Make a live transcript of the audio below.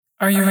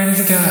Are you ready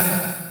to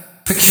get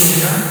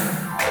peculiar?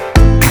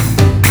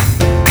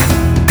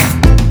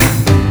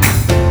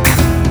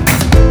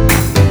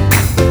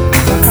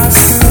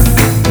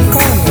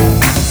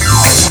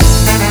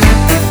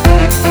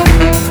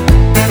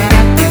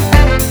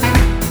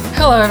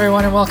 Hello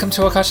everyone and welcome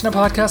to Okashina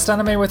Podcast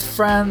Anime with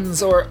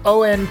Friends, or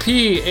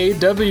ONP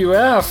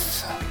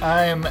AWF.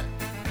 I'm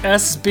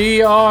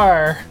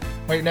SBR.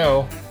 Wait,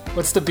 no.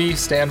 What's the B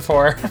stand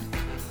for?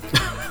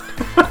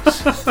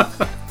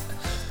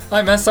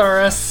 I'm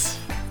SRS,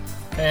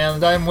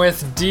 and I'm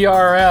with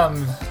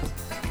DRM,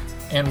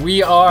 and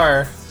we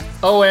are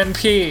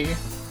ONP,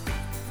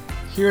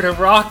 here to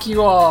rock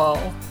you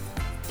all.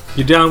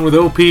 You down with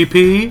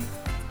OPP?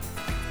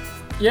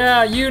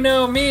 Yeah, you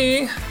know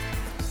me.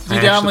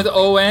 You down with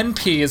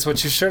ONP is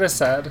what you should have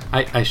said.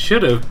 I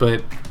should have,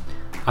 but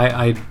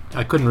I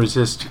couldn't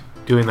resist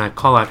doing that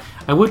call out.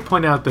 I would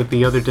point out that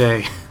the other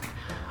day,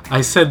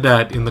 I said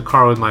that in the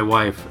car with my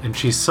wife, and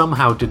she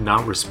somehow did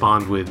not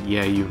respond with,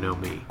 yeah, you know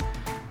me,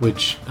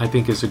 which I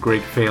think is a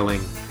great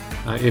failing,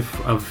 if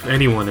of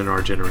anyone in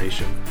our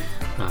generation.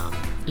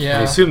 Yeah.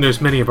 I assume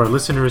there's many of our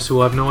listeners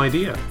who have no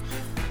idea.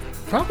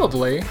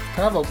 Probably.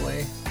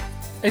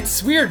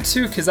 It's weird,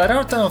 too, because I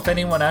don't know if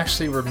anyone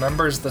actually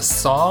remembers the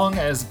song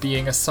as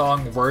being a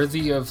song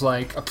worthy of,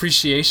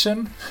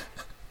 appreciation.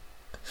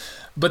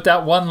 But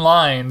that one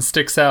line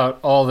sticks out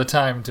all the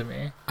time to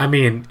me. I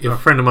mean, a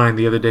friend of mine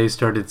the other day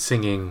started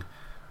singing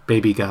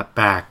Baby Got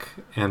Back,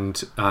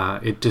 and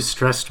it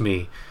distressed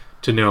me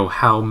to know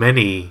how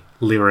many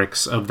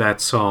lyrics of that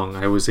song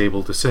I was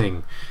able to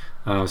sing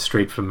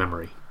straight from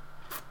memory.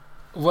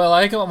 Well,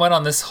 I went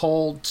on this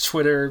whole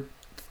Twitter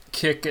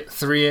kick at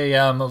 3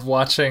 a.m. of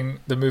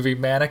watching the movie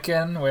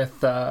Mannequin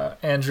with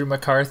Andrew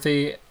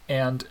McCarthy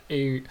and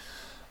a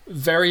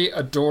very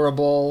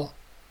adorable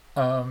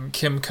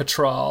Kim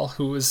Cattrall,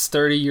 who was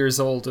 30 years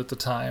old at the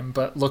time,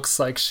 but looks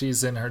like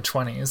she's in her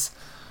 20s.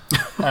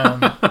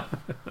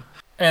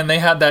 And they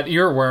had that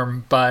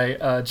earworm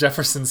by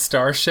Jefferson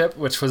Starship,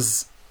 which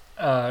was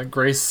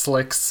Grace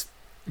Slick's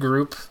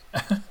group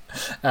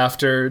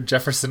after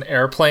Jefferson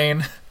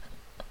Airplane.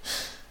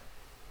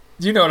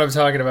 You know what I'm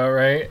talking about,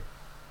 right?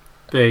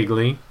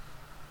 Vaguely.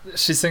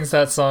 She sings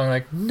that song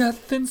like,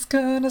 nothing's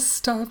gonna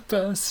stop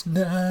us,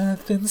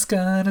 nothing's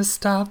gonna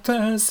stop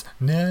us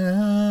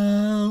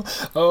now.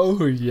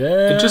 Oh,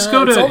 yeah. Just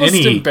go to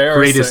any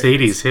greatest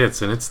 80s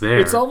hits and it's there.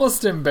 It's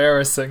almost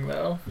embarrassing,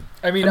 though.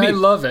 I mean, I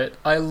love it.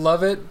 I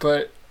love it,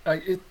 but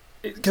it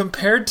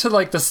compared to,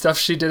 the stuff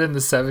she did in the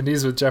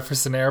 70s with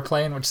Jefferson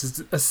Airplane, which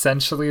is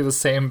essentially the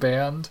same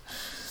band,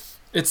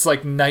 it's,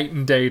 night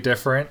and day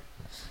different.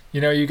 You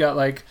know, you got,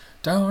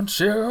 don't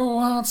you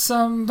want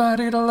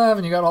somebody to love?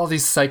 And you got all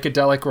these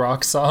psychedelic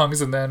rock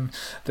songs, and then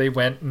they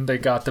went and they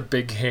got the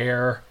big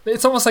hair.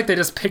 It's almost like they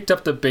just picked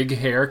up the big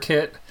hair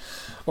kit.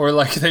 Or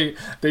they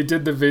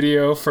did the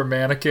video for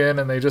Mannequin,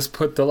 and they just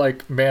put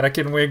the,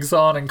 mannequin wigs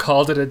on and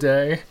called it a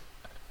day.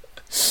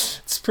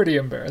 It's pretty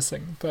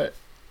embarrassing, but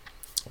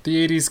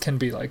the 80s can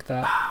be like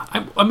that.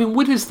 I mean,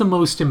 what is the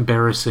most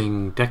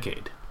embarrassing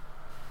decade?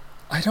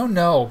 I don't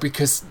know,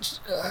 because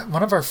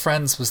one of our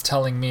friends was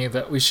telling me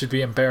that we should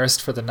be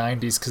embarrassed for the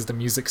 90s because the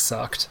music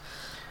sucked.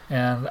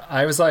 And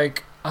I was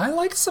like, I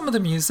like some of the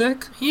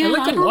music. Yeah, I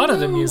like a lot of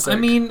the music. I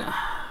mean,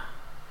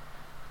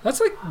 that's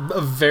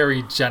a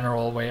very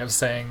general way of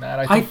saying that.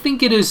 I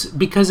think it is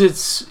because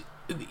it's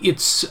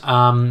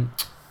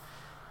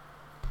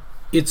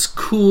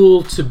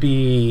cool to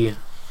be...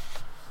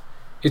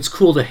 It's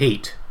cool to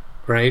hate,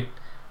 right?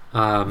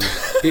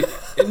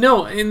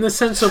 No, in the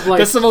sense of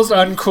that's the most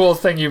uncool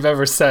thing you've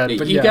ever said.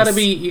 But you gotta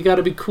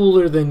be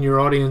cooler than your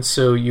audience,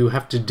 so you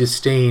have to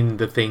disdain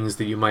the things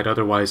that you might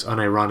otherwise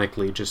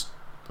unironically just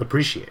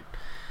appreciate.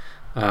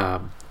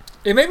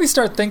 It made me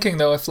start thinking,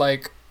 though, if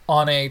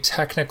on a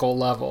technical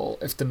level,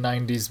 if the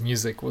 90s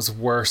music was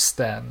worse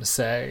than,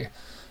 say,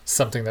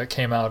 something that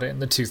came out in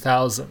the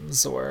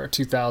 2000s or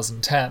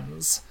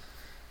 2010s.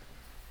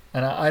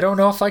 And I don't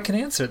know if I can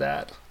answer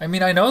that. I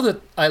mean, I know that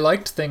I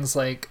liked things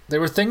there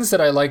were things that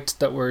I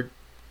liked that were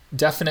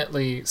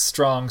definitely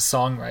strong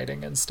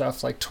songwriting and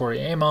stuff, like Tori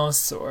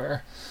Amos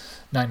or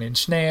Nine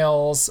Inch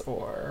Nails,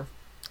 or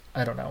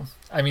I don't know.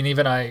 I mean,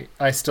 even I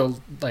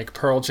still like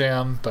Pearl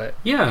Jam, but...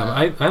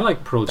 Yeah, I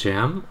like Pearl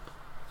Jam.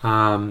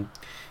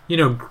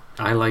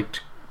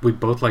 We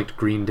both liked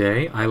Green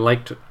Day. I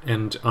liked,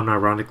 and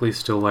unironically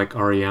still like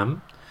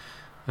R.E.M.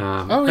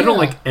 I don't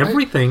like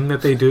everything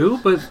that they do,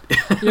 but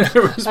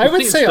I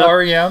would say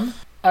R.E.M.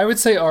 I would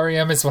say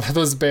R.E.M. is one of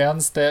those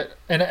bands that,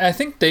 and I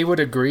think they would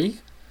agree,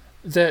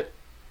 that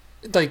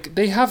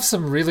they have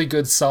some really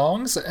good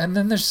songs, and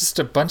then there's just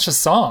a bunch of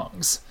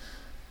songs.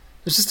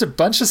 There's just a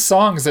bunch of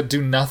songs that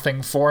do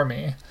nothing for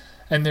me,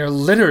 and they're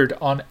littered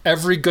on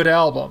every good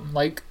album.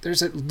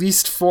 There's at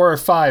least 4 or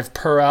 5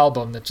 per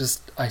album that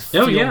just I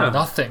feel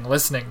nothing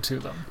listening to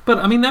them. But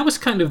I mean, that was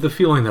kind of the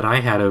feeling that I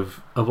had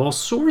of all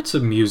sorts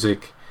of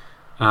music.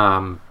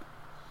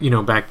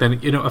 Back then,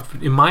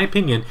 in my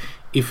opinion,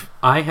 if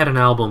I had an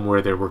album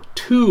where there were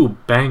 2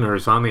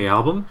 bangers on the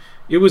album,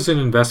 it was an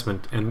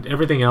investment, and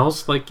everything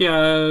else, like,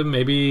 yeah,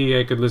 maybe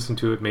I could listen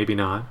to it, maybe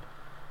not.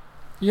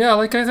 Yeah,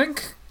 like I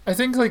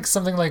think like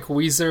something like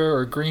Weezer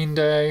or Green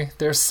Day,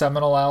 their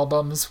seminal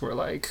albums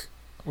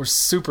were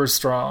super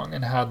strong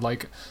and had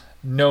like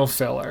no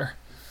filler.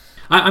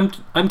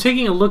 I'm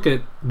taking a look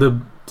at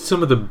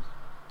some of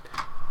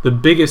the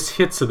biggest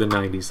hits of the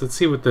 90s. Let's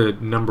see what the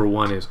number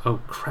one is. Oh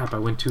crap, I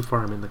went too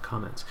far. I'm in the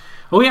comments.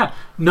 Oh yeah,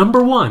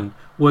 number one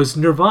was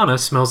Nirvana,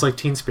 Smells Like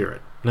Teen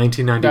Spirit,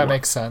 1991. That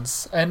makes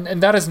sense. And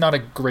that is not a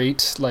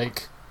great,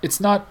 like, it's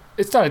not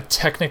a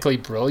technically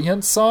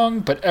brilliant song,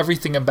 but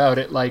everything about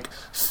it like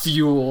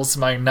fuels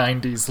my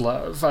 90s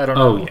love. I don't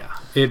know. Oh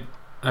yeah.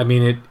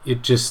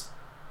 It just,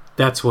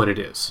 that's what it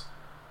is.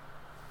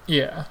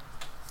 Yeah.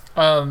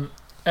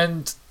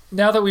 And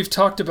now that we've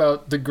talked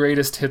about the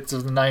greatest hits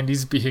of the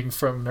 90s being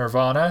from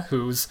Nirvana,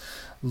 whose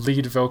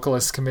lead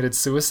vocalist committed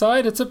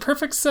suicide, it's a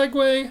perfect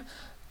segue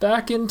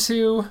back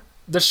into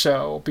the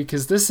show,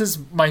 because this is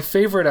my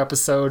favorite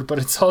episode, but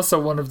it's also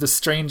one of the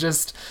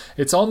strangest.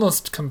 It's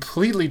almost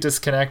completely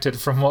disconnected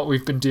from what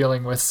we've been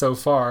dealing with so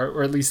far,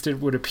 or at least it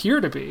would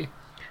appear to be.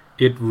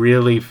 It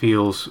really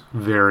feels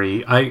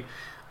very...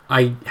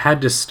 I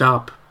had to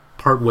stop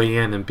partway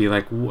in and be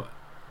like,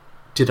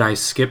 did I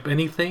skip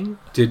anything?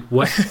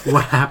 What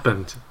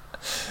happened?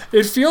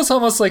 It feels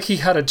almost like he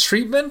had a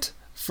treatment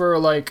for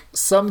like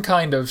some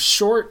kind of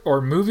short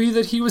or movie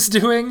that he was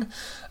doing.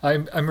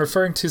 I'm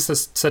referring to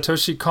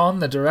Satoshi Kon,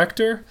 the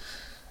director.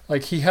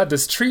 Like, he had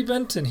this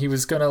treatment and he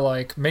was gonna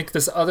like make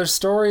this other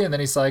story, and then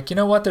he's like, you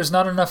know what, there's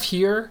not enough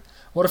here.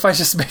 What if I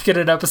just make it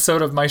an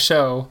episode of my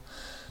show?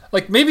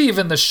 Like, maybe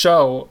even the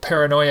show,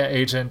 Paranoia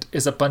Agent,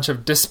 is a bunch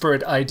of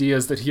disparate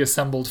ideas that he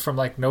assembled from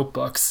like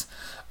notebooks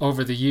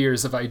over the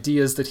years of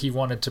ideas that he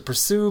wanted to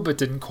pursue but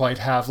didn't quite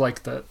have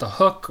like the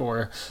hook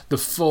or the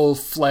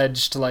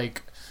full-fledged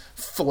like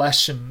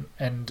flesh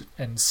and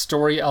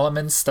story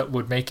elements that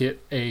would make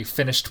it a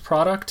finished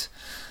product.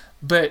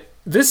 But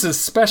this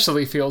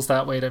especially feels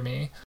that way to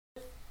me.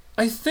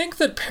 I think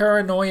that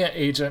Paranoia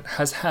Agent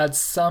has had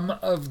some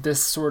of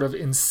this sort of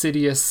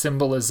insidious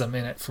symbolism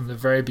in it from the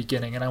very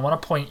beginning, and I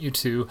want to point you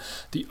to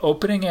the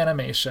opening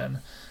animation.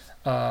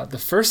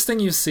 The first thing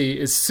you see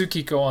is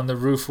Tsukiko on the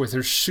roof with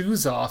her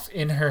shoes off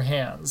in her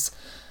hands.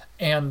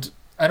 And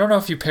I don't know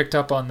if you picked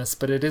up on this,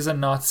 but it is a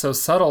not so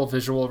subtle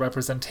visual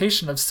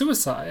representation of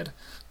suicide.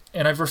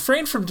 And I've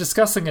refrained from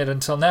discussing it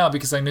until now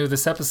because I knew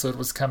this episode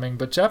was coming,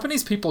 but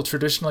Japanese people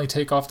traditionally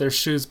take off their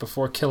shoes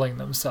before killing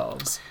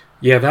themselves.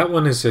 Yeah, that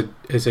one is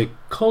a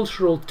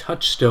cultural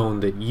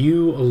touchstone that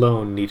you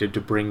alone needed to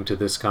bring to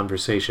this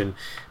conversation,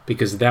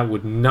 because that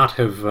would not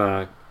have...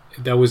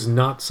 that was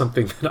not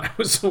something that I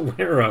was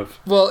aware of.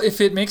 Well,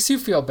 if it makes you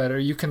feel better,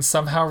 you can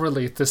somehow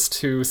relate this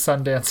to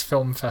Sundance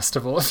Film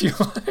Festival if you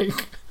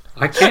like.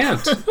 I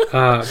can't.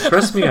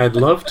 Trust me, I'd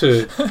love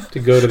to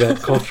go to that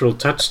cultural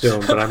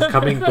touchstone, but I'm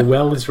coming. The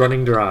well is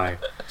running dry.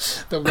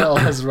 The well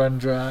has run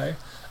dry.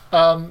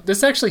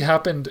 This actually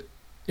happened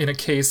in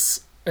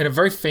a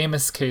very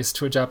famous case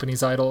to a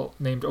Japanese idol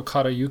named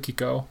Okada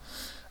Yukiko.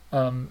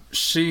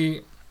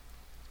 She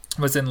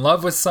was in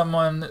love with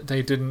someone.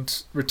 They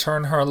didn't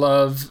return her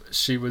love.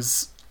 She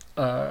was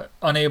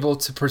unable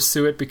to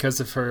pursue it because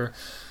of her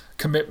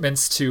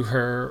commitments to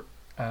her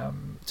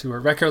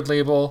record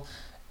label.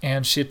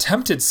 And she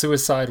attempted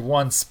suicide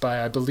once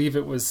by, I believe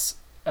it was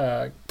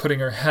putting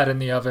her head in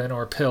the oven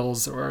or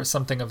pills or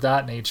something of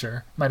that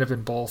nature. Might have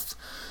been both.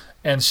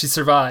 And she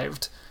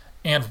survived.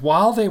 And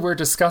while they were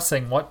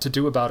discussing what to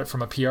do about it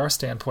from a PR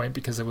standpoint,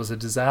 because it was a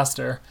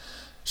disaster,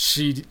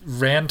 she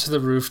ran to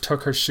the roof,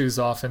 took her shoes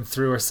off, and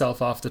threw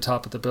herself off the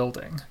top of the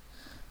building.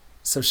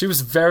 So she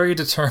was very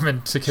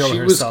determined to kill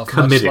herself. She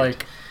was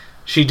committed.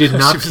 She did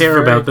not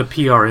care about the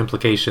PR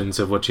implications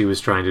of what she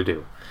was trying to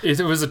do. It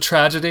was a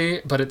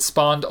tragedy, but it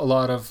spawned a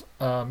lot of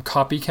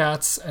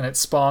copycats, and it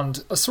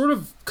spawned a sort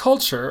of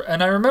culture.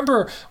 And I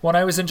remember when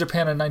I was in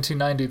Japan in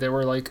 1990, there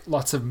were like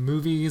lots of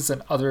movies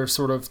and other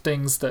sort of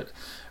things that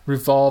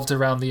revolved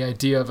around the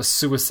idea of a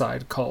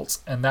suicide cult,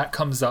 and that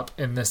comes up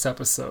in this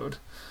episode.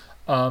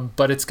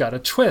 But it's got a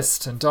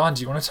twist. And Dawn,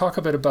 do you want to talk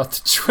a bit about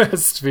the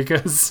twist?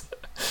 Because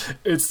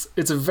it's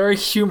a very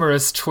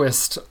humorous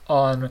twist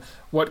on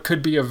what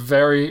could be a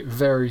very,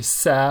 very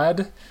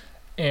sad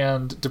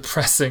and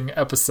depressing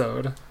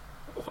episode.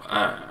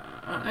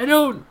 I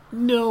don't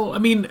know. I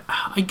mean,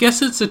 I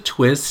guess it's a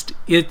twist.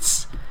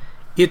 It's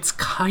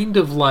kind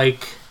of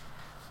like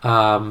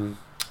The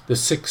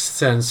Sixth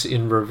Sense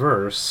in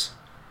reverse,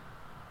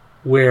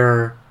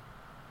 where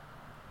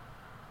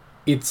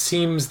it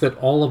seems that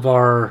all of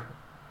our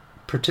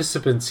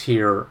participants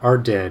here are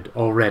dead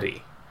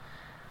already.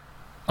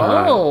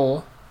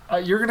 You're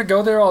going to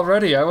go there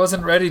already. I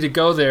wasn't ready to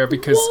go there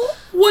because...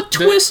 What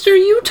twist are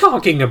you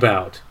talking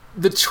about?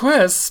 The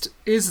twist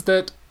is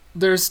that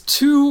there's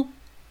two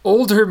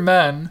older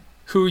men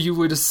who you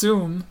would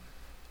assume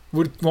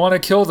would want to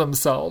kill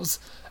themselves,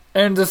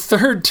 and the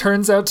third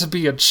turns out to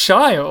be a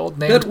child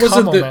named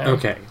Kamome.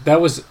 Okay, that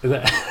was...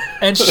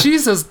 And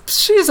she's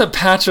a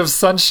patch of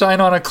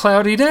sunshine on a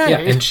cloudy day. Yeah,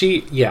 and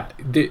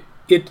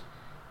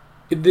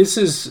this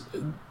is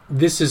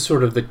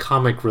sort of the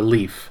comic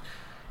relief.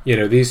 You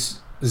know, these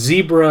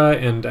Zebra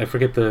and I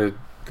forget the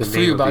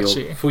name of the old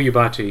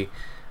Fuyubachi.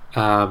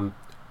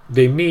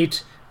 They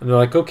meet and they're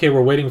like, okay,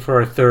 we're waiting for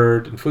our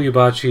third, and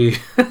Fuyubachi.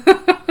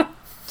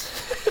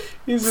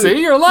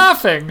 See, you're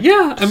laughing.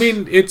 Yeah, I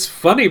mean, it's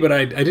funny, but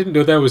I didn't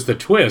know that was the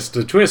twist.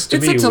 The twist to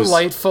me was...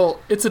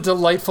 It's a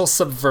delightful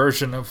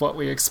subversion of what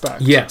we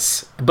expect.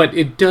 Yes, but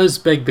it does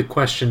beg the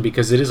question,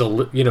 because it is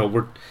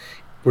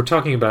we're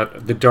talking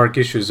about the dark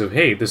issues of,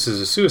 hey, this is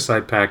a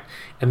suicide pact,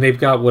 and they've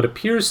got what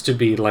appears to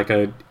be like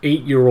a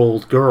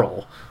 8-year-old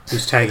girl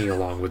who's tagging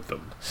along with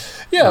them.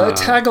 Yeah, a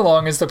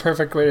tag-along is the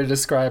perfect way to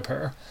describe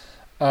her.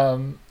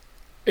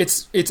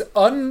 It's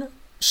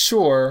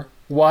unsure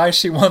why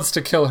she wants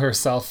to kill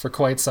herself for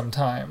quite some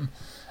time.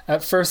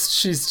 At first,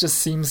 she's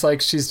just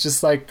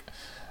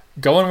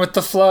going with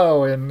the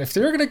flow, and if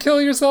you're gonna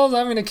kill yourselves,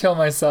 I'm gonna kill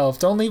myself.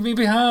 Don't leave me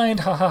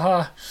behind, ha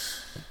ha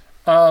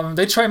ha.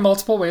 They try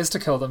multiple ways to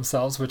kill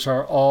themselves, which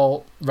are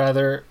all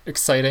rather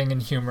exciting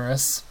and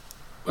humorous.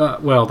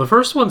 Well, the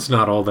first one's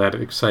not all that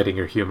exciting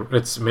or humorous.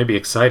 It's maybe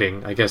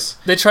exciting, I guess.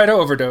 They try to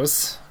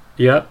overdose.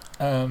 Yeah.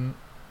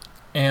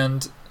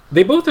 And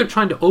they both are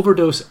trying to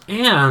overdose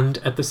and,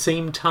 at the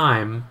same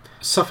time,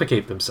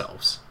 suffocate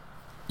themselves.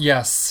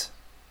 Yes.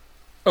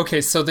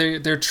 Okay, so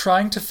they're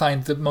trying to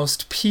find the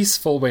most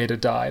peaceful way to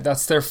die.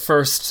 That's their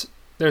first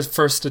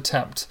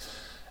attempt.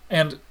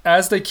 And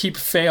as they keep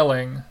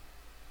failing,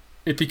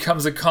 it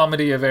becomes a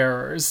comedy of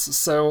errors.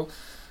 So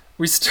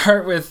we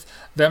start with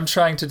them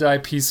trying to die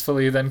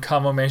peacefully, then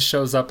Kamome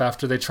shows up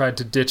after they tried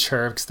to ditch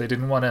her because they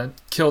didn't want to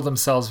kill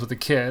themselves with a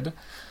kid.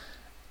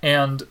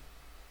 And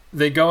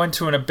they go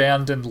into an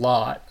abandoned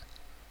lot.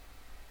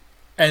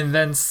 And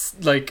then,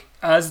 like,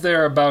 as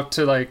they're about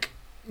to, like,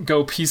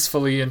 go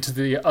peacefully into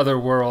the other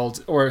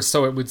world, or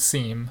so it would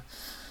seem,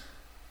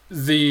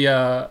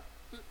 the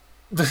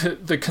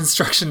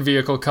construction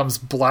vehicle comes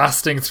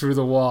blasting through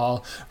the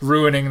wall,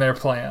 ruining their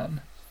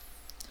plan.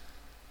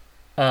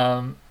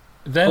 Then,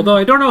 although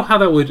I don't know how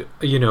that would,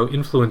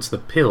 influence the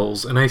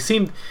pills, and they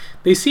seemed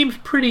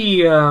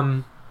pretty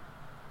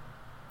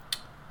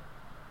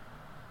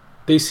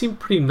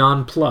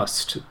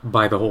nonplussed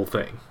by the whole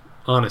thing,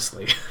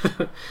 honestly.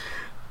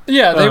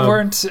 Yeah, they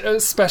weren't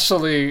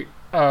especially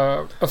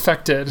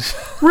affected.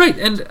 Right,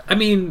 and I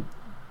mean,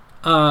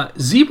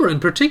 Zebra in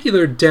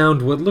particular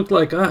downed what looked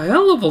like a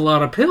hell of a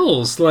lot of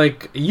pills.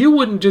 Like, you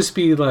wouldn't just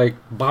be, like,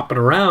 bopping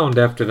around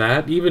after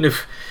that, even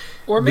if...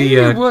 Or maybe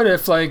you would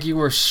if, like, you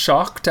were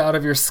shocked out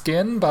of your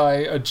skin by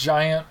a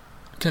giant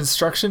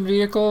construction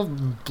vehicle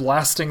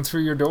blasting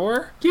through your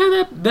door.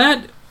 Yeah,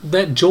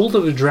 that jolt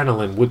of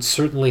adrenaline would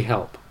certainly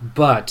help.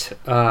 But,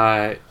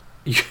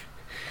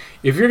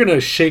 if you're going to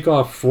shake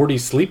off 40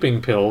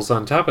 sleeping pills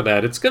on top of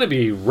that, it's going to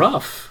be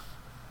rough.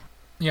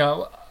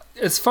 Yeah,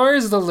 as far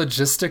as the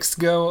logistics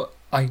go,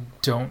 I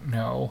don't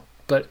know.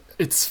 But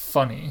it's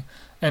funny.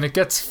 And it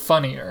gets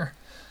funnier.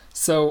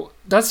 So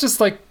that's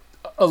just like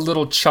a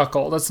little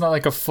chuckle. That's not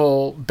like a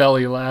full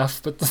belly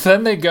laugh. But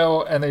then they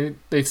go and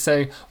they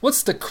say,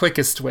 what's the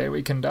quickest way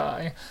we can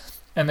die?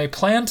 And they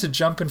plan to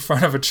jump in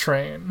front of a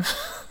train.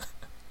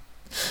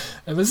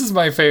 And this is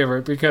my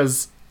favorite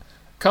because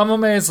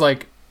Kamome is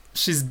like,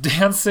 she's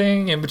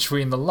dancing in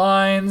between the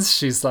lines.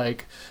 She's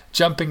like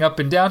jumping up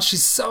and down.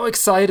 She's so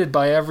excited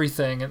by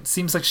everything. It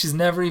seems like she's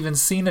never even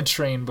seen a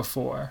train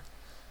before.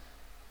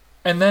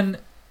 And then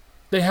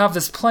they have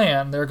this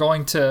plan. They're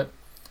going to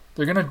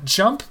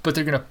jump, but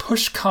they're going to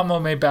push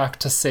Kamome back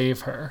to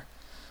save her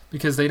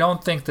because they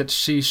don't think that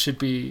she should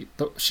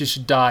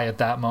die at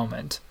that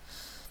moment.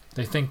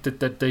 They think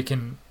that they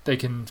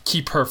can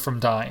keep her from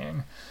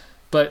dying.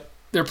 But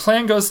their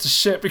plan goes to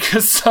shit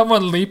because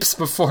someone leaps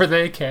before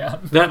they can.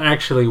 That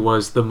actually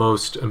was the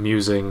most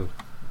amusing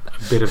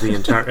bit of the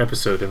entire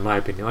episode, in my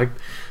opinion. Like,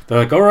 they're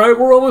like, all right,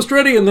 we're almost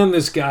ready. And then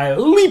this guy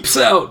leaps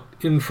out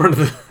in front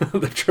of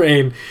the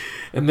train.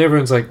 And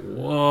everyone's like,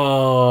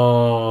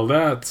 whoa,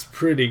 that's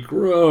pretty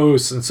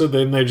gross. And so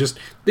then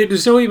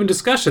there's no even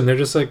discussion. They're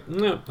just like,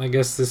 no, I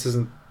guess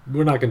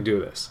we're not going to do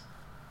this.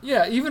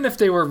 Yeah, even if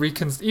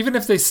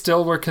they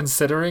still were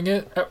considering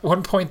it, at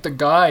one point the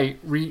guy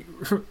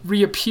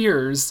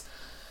reappears,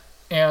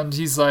 and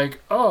he's like,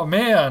 "Oh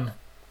man,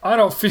 I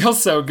don't feel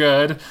so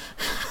good."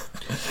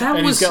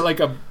 He's got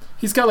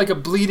like a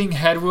bleeding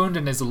head wound,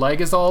 and his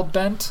leg is all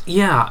bent.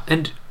 Yeah,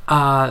 and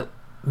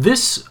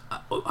this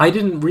I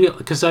didn't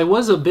because I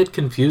was a bit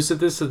confused at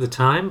this at the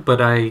time, but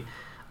I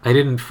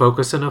didn't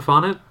focus enough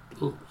on it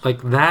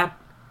like that.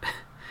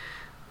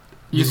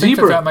 You think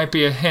that might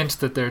be a hint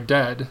that they're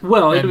dead?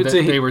 Well,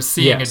 they were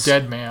seeing a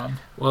dead man.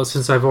 Well,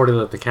 since I've already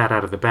let the cat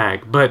out of the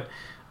bag. But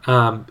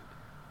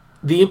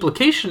the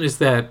implication is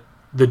that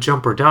the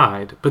jumper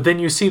died, but then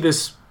you see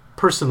this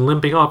person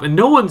limping off, and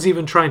no one's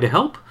even trying to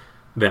help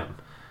them,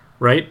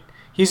 right?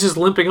 He's just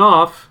limping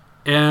off,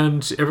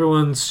 and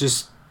everyone's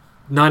just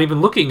not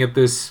even looking at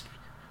this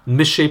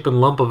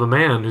misshapen lump of a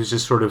man who's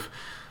just sort of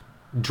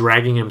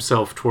dragging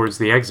himself towards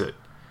the exit.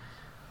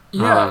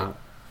 Yeah.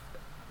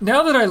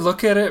 Now that I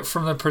look at it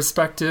from the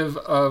perspective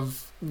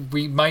of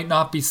we might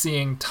not be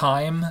seeing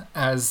time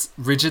as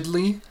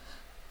rigidly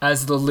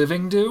as the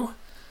living do,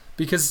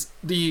 because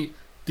the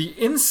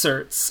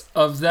inserts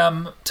of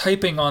them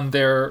typing on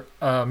their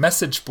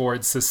message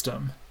board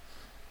system,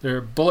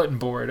 their bulletin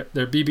board,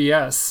 their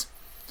BBS,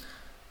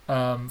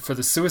 for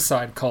the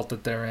suicide cult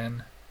that they're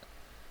in,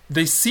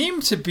 they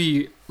seem to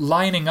be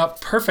lining up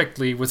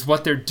perfectly with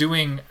what they're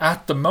doing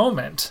at the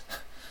moment.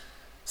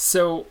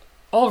 So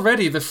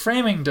already the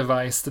framing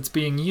device that's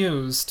being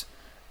used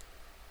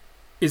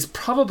is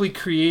probably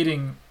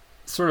creating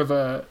sort of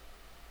a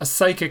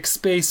psychic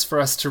space for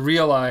us to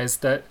realize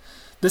that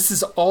this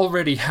has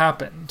already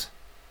happened,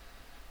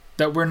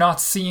 that we're not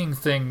seeing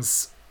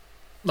things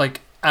like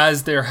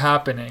as they're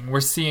happening. We're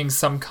seeing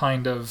some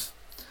kind of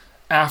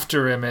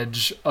after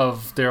image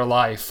of their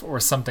life or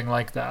something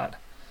like that.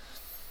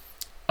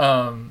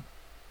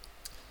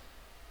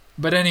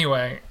 But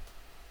anyway,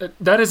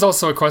 that is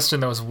also a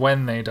question, though, is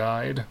when they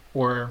died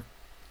or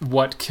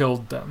what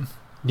killed them.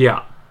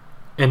 Yeah.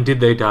 And did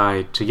they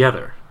die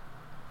together?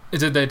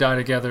 Did they die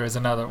together is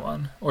another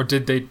one. Or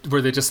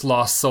were they just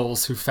lost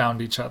souls who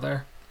found each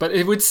other? But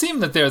it would seem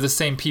that they're the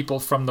same people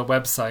from the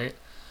website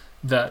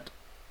that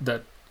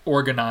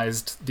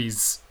organized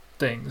these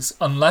things,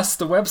 unless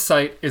the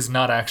website is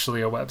not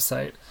actually a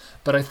website.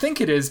 But I think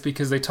it is,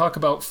 because they talk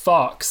about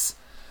Fox,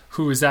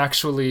 who is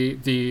actually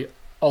the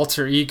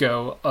alter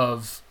ego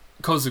of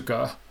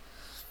Kozuka.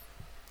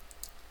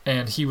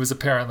 And he was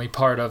apparently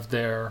part of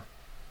their,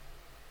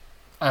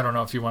 I don't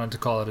know if you wanted to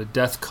call it a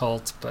death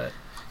cult, but...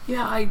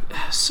 Yeah,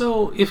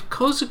 so if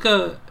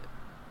Kozuka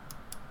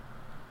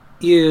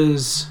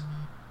is...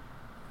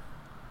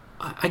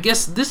 I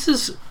guess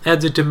this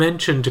adds a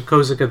dimension to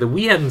Kozuka that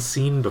we hadn't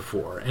seen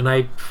before, and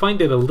I find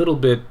it a little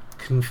bit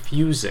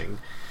confusing,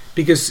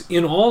 because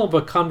in all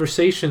the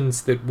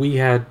conversations that we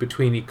had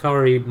between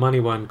Ikari,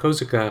 Maniwa, and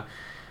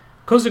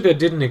Kozuka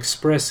didn't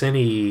express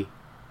any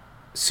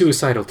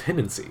suicidal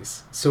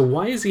tendencies. So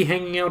why is he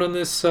hanging out on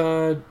this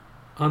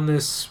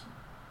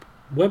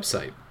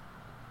website?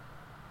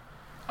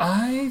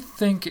 I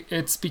think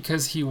it's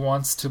because he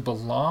wants to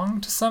belong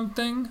to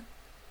something.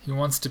 He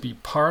wants to be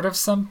part of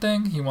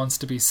something. He wants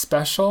to be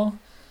special.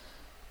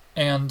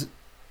 And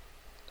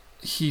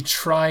he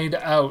tried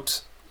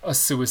out a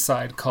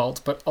suicide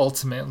cult, but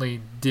ultimately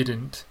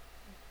didn't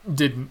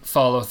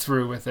follow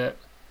through with it.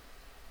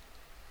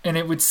 And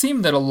it would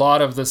seem that a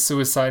lot of the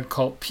suicide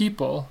cult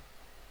people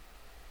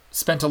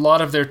spent a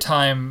lot of their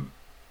time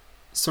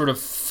sort of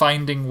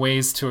finding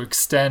ways to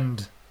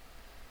extend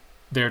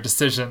their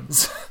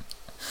decisions.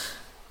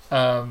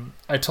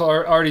 I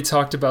already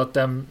talked about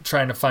them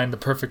trying to find the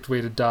perfect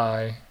way to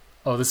die.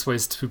 Oh, this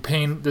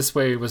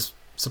way was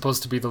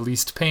supposed to be the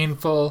least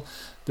painful.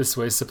 This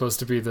way is supposed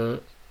to be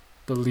the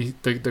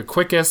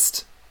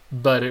quickest,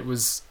 but it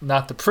was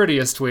not the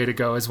prettiest way to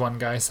go, as one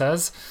guy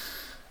says.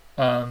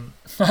 I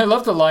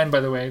love the line, by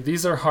the way,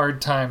 "These are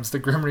hard times. The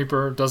Grim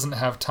Reaper doesn't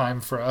have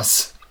time for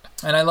us."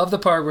 And I love the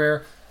part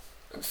where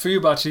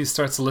Fuyubachi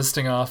starts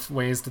listing off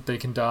ways that they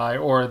can die,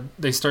 or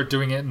they start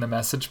doing it in the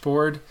message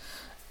board,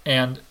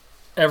 and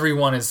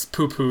everyone is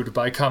poo-pooed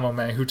by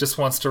Kamome, who just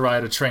wants to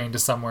ride a train to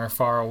somewhere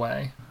far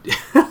away.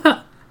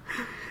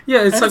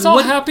 Yeah, it's all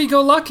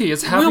happy-go-lucky.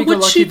 It's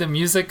happy-go-lucky. The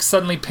music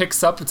suddenly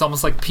picks up. It's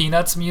almost like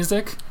Peanuts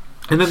music.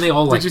 And then they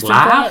all laugh.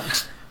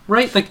 That?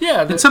 Right? Like,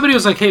 yeah. And somebody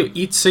was like, "Hey,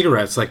 eat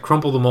cigarettes. Like,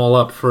 crumple them all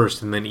up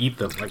first and then eat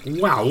them." Like,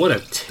 wow, what a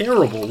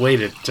terrible way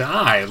to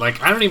die.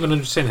 Like, I don't even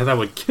understand how that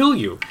would kill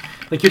you.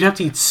 Like, you'd have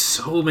to eat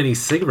so many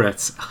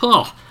cigarettes.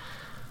 Oh.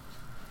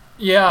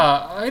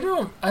 Yeah, I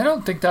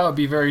don't think that would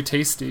be very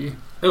tasty.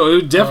 Oh, it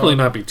would definitely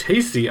not be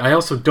tasty. I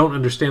also don't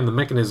understand the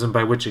mechanism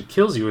by which it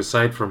kills you,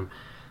 aside from,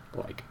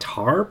 like,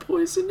 tar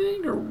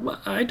poisoning or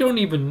what? I don't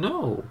even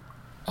know.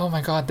 Oh my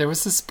god, there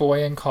was this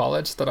boy in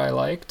college that I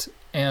liked,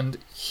 and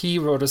he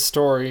wrote a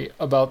story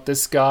about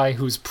this guy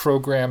who's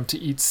programmed to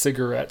eat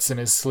cigarettes in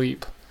his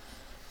sleep.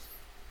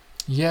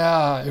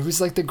 Yeah, it was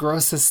like the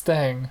grossest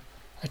thing.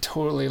 I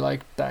totally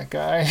liked that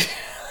guy.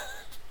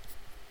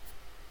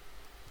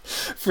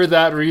 For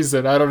that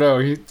reason, I don't know.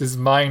 His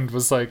mind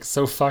was like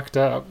so fucked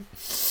up.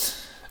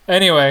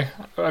 Anyway,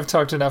 I've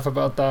talked enough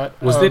about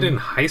that. Was it in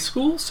high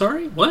school?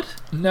 Sorry, what?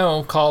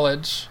 No,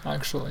 college,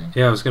 actually.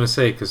 Yeah, I was going to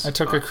say, because... I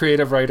took a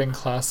creative writing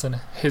class, and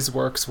his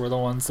works were the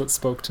ones that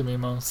spoke to me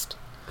most.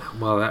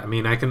 Well, I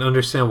mean, I can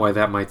understand why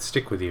that might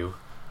stick with you.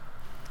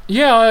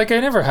 Yeah, like, I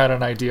never had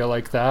an idea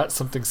like that.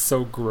 Something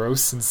so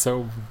gross and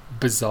so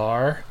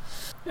bizarre.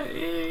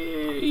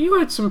 You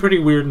had some pretty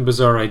weird and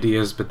bizarre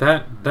ideas, but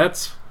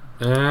that's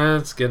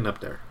getting up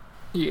there.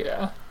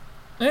 Yeah.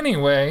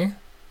 Anyway,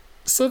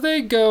 so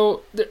they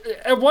go...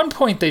 At one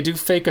point, they do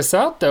fake us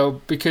out,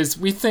 though, because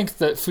we think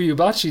that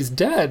Fuyubachi's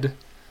dead.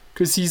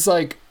 Because he's,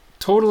 like,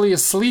 totally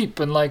asleep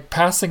and, like,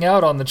 passing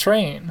out on the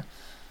train.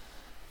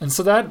 And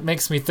so that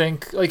makes me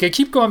think... Like, I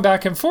keep going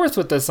back and forth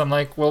with this. I'm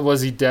like, well,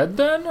 was he dead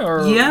then?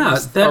 Or yeah,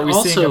 are we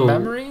seeing a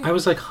memory? I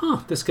was like,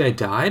 this guy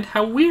died?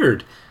 How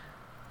weird.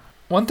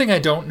 One thing I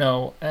don't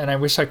know, and I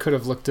wish I could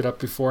have looked it up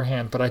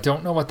beforehand, but I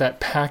don't know what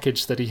that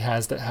package that he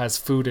has that has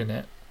food in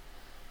it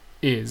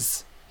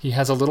is. He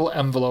has a little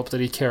envelope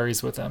that he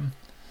carries with him.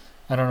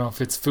 I don't know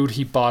if it's food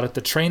he bought at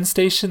the train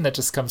station that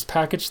just comes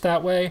packaged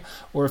that way,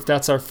 or if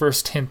that's our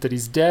first hint that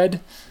he's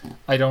dead.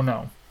 I don't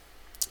know.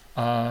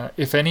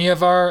 If any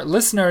of our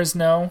listeners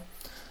know,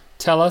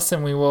 tell us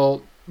and we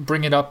will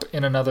bring it up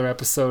in another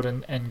episode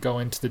and go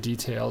into the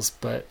details.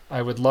 But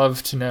I would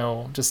love to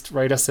know. Just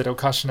write us at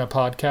Okashina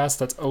Podcast.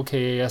 That's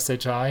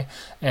OKASHINA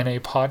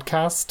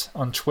Podcast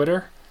on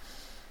Twitter.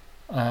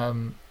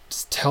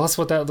 Just tell us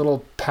what that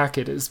little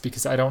packet is,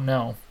 because I don't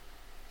know.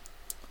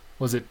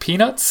 Was it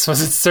peanuts?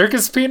 Was it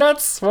circus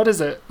peanuts? What is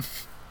it?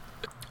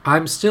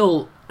 I'm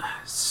still...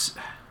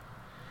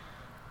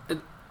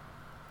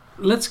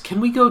 Can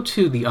we go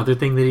to the other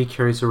thing that he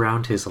carries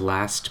around, his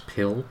last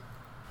pill?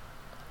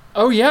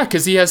 Oh yeah,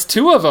 because he has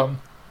 2 of them.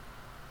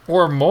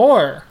 Or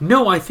more.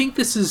 No, I think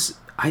this is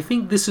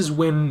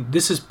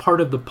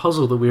part of the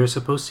puzzle that we are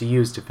supposed to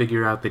use to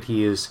figure out that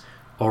he is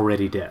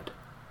already dead.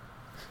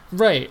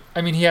 Right.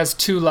 I mean, he has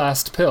 2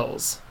 last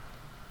pills.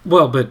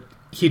 Well, but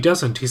he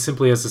doesn't. He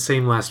simply has the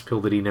same last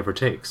pill that he never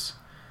takes.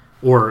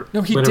 Or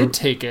no, he did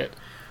take it.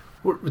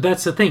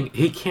 That's the thing.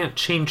 He can't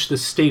change the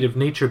state of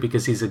nature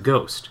because he's a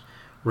ghost,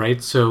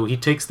 right? So he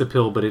takes the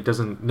pill, but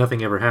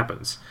nothing ever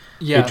happens.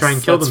 Yes, they try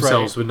and kill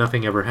themselves, right. But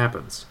nothing ever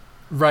happens.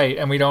 Right,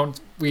 and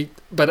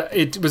but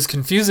it was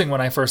confusing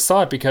when I first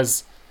saw it,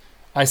 because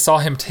I saw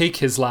him take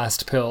his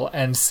last pill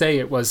and say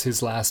it was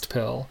his last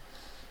pill.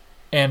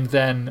 And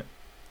then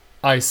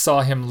I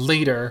saw him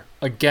later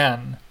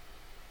again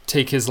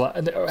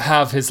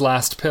have his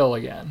last pill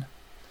again.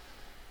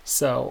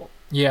 So,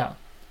 yeah.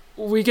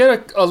 We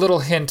get a little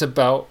hint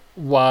about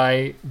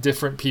why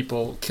different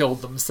people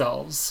killed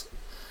themselves.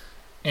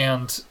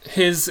 And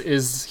he's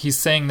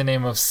saying the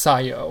name of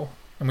Sayo.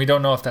 And we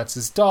don't know if that's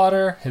his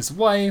daughter, his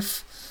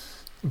wife,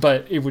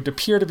 but it would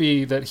appear to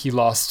be that he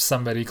lost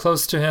somebody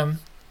close to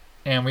him.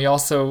 And we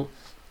also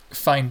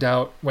find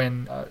out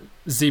when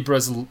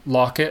Zebra's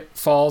locket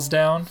falls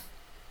down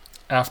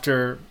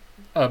after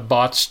a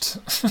botched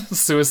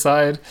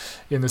suicide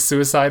in the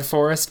suicide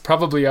forest,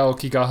 probably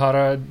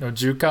Aokigahara no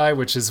Jukai,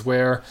 which is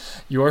where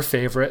your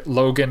favorite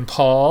Logan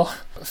Paul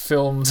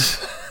filmed.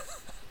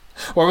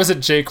 Or was it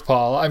Jake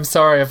Paul? I'm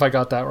sorry if I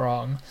got that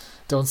wrong.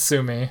 Don't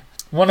sue me.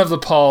 One of the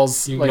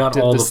Pauls did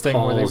this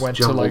thing where they went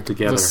to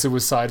the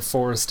suicide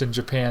forest in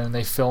Japan and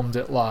they filmed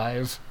it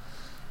live,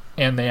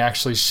 and they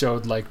actually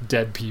showed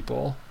dead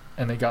people,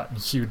 and they got in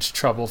huge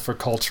trouble for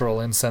cultural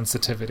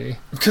insensitivity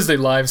because they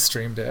live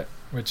streamed it.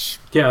 Which,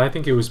 yeah, I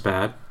think it was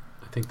bad.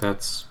 I think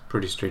that's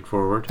pretty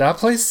straightforward. That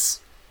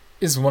place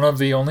is one of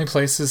the only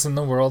places in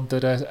the world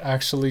that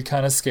actually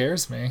kind of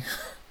scares me.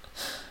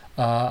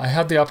 I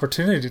had the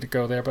opportunity to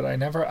go there, but I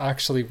never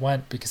actually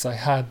went because I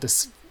had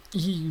this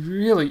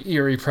really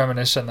eerie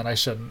premonition that I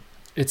shouldn't.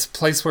 It's a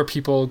place where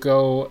people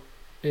go.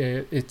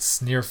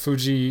 It's near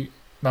Fuji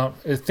Mount.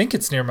 I think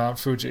it's near Mount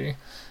Fuji,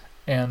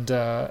 and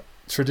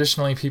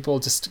traditionally people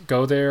just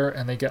go there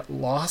and they get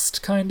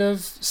lost, kind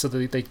of, so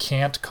that they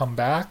can't come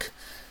back.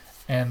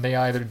 And they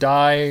either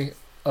die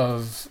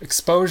of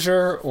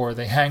exposure or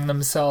they hang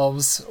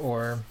themselves,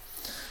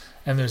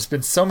 and there's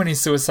been so many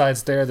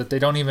suicides there that they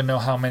don't even know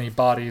how many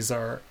bodies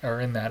are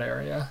in that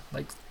area.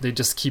 They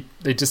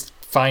just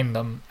find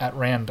them at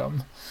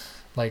random.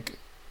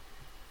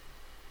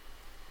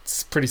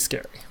 It's pretty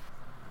scary.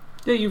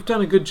 Yeah, you've done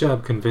a good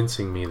job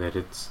convincing me that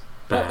it's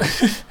bad.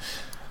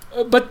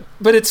 But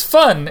it's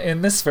fun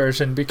in this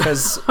version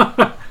because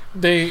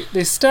they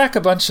stack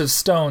a bunch of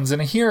stones,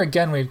 and here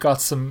again we've got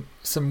some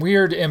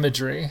weird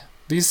imagery.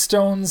 These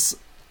stones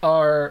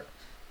are,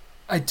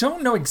 I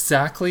don't know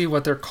exactly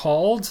what they're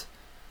called,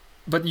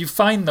 but you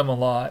find them a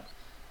lot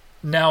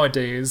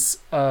nowadays.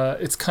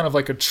 It's kind of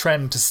like a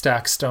trend to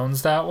stack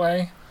stones that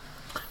way.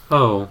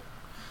 Oh.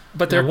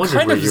 But they're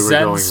kind of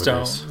Zen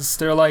stones.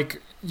 They're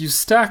you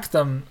stack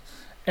them,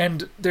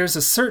 and there's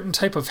a certain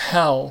type of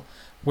hell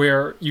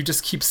where you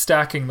just keep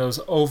stacking those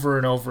over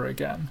and over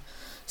again.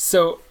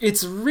 So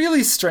it's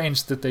really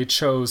strange that they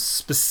chose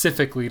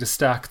specifically to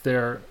stack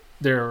the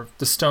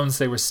stones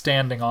they were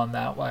standing on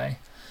that way.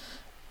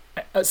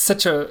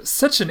 Such a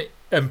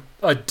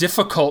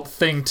difficult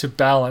thing to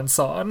balance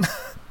on.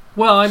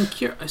 Well, I'm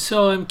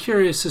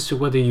curious as to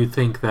whether you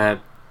think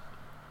that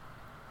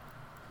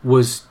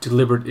was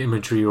deliberate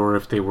imagery, or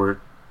if they were,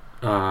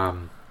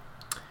 or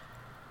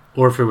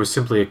if it was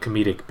simply a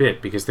comedic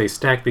bit, because they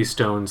stack these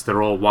stones,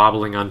 they're all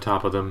wobbling on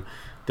top of them,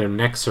 their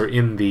necks are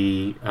in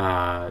the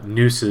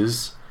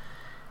nooses,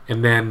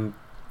 and then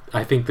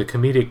I think the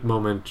comedic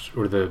moment,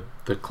 or the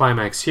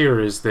climax here,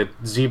 is that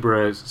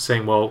Zebra is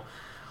saying, well,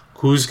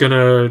 who's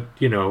gonna,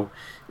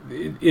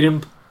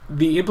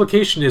 the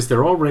implication is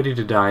they're all ready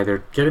to die,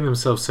 they're getting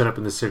themselves set up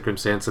in this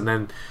circumstance, and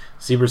then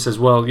Zebra says,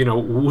 well,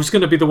 who's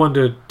gonna be the one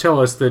to tell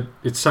us that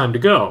it's time to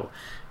go?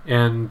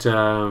 And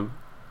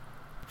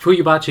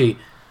Fuyabachi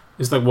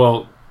is like,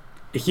 well,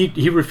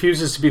 he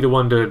refuses to be the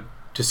one to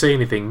say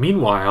anything.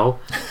 Meanwhile,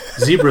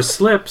 Zebra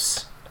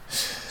slips,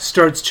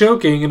 starts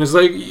choking and is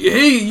like,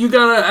 hey, you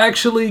gotta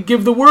actually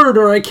give the word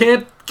or I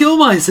can't kill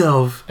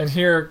myself. And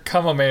here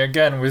Kamome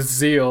again with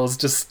Zeals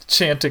just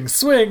chanting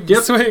swing,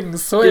 swing,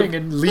 swing,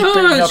 and leaping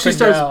up and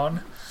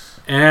down.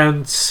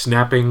 And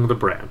snapping the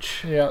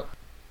branch. Yep.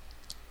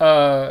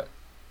 And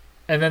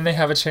then they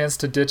have a chance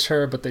to ditch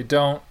her, but they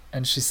don't.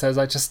 And she says,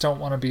 I just don't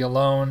want to be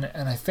alone.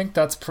 And I think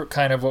that's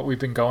kind of what we've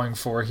been going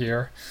for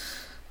here,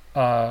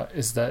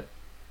 is that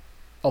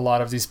a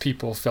lot of these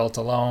people felt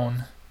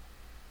alone.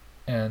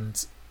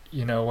 And,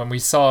 you know, when we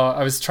saw,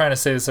 I was trying to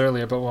say this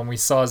earlier, but when we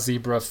saw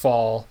Zebra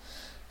fall,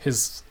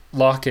 his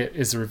locket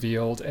is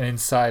revealed, and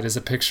inside is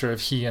a picture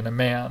of he and a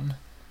man,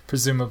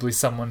 presumably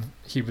someone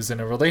he was in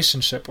a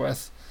relationship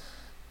with.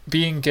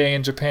 Being gay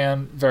in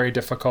Japan, very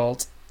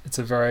difficult. It's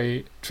a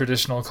very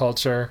traditional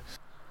culture.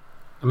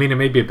 I mean, it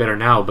may be better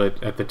now,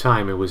 but at the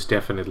time it was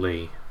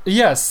definitely...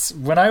 Yes,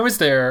 when I was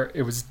there,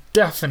 it was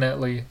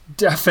definitely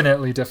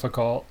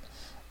difficult.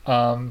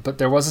 But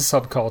there was a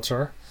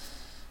subculture.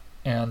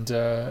 And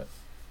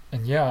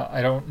yeah,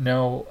 I don't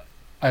know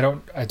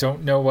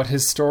what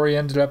his story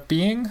ended up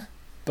being,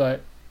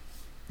 but,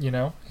 you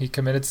know, he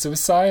committed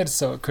suicide,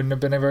 so it couldn't have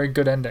been a very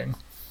good ending.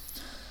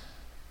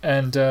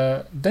 And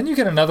then you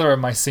get another of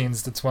my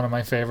scenes that's one of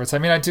my favorites. I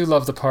mean, I do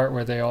love the part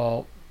where they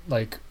all,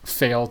 like,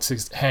 fail to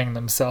hang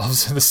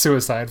themselves in the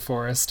suicide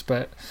forest,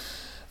 but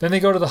then they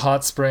go to the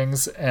hot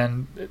springs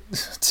and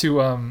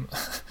to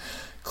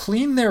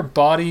clean their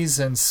bodies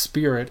and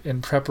spirit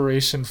in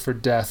preparation for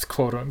death,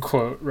 quote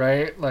unquote,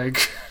 right?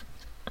 Like...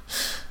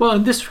 Well,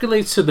 and this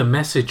relates to the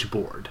message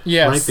board,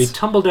 yes. Right? They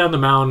tumble down the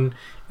mountain,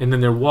 and then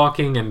they're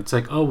walking, and it's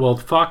like, oh, well,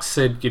 Fox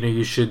said, you know,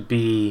 you should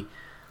be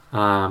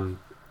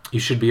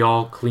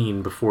all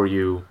clean before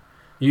you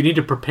need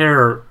to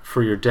prepare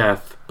for your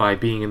death by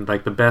being in,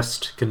 like, the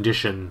best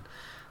condition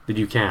that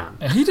you can.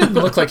 And he didn't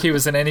look like he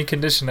was in any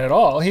condition at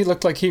all. He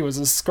looked like he was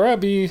a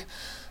scrubby,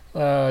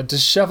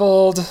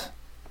 disheveled,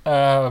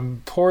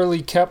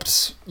 poorly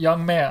kept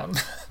young man.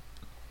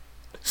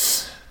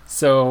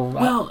 So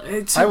well,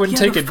 I wouldn't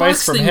take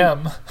advice from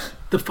him.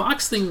 The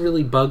Fox thing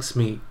really bugs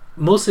me,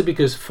 mostly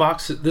because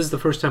Fox, this is the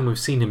first time we've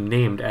seen him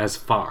named as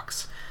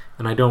Fox,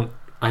 and I don't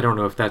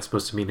know if that's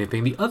supposed to mean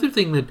anything. The other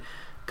thing that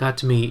got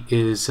to me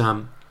is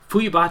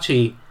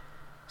Fuyubachi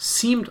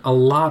seemed a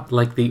lot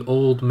like the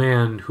old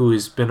man who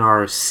has been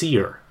our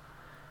seer.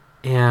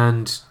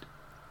 And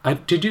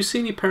did you see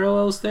any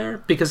parallels there?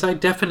 Because I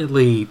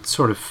definitely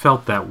sort of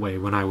felt that way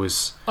when I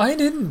was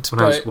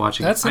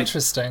watching. That's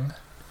interesting.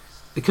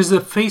 Because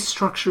the face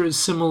structure is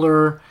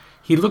similar.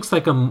 He looks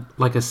like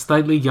a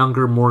slightly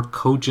younger, more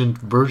cogent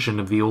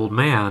version of the old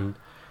man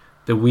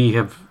that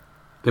we've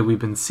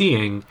been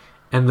seeing.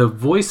 And the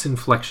voice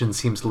inflection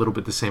seems a little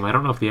bit the same. I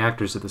don't know if the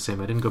actors are the same.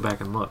 I didn't go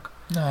back and look.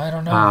 No, I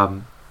don't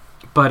know.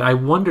 But I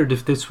wondered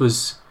if this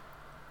was...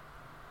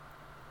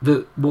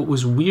 What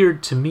was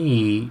weird to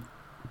me,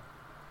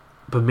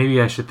 but maybe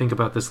I should think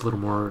about this a little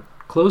more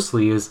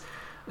closely, is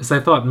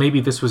I thought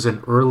maybe this was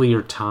an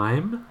earlier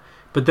time,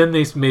 but then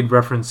they made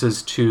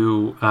references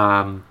to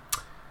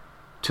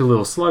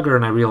Little Slugger,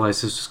 and I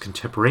realized this was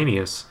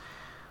contemporaneous.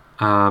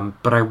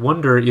 But I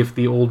wonder if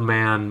the old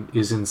man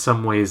is in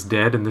some ways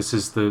dead and this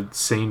is the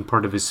sane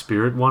part of his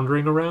spirit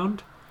wandering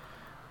around.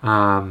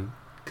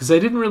 Because I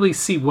didn't really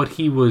see what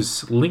he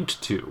was linked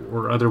to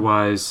or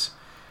otherwise,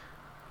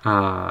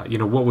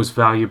 what was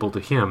valuable to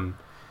him.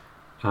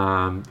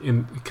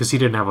 Because he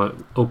didn't have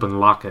an open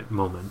locket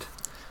moment.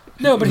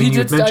 No, but he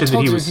did. I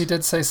told you he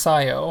did say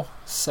Sayo.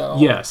 So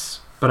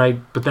yes, but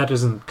that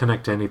doesn't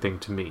connect to anything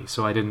to me.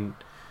 So I didn't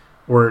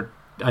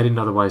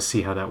otherwise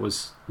see how that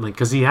was linked,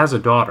 because he has a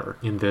daughter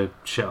in the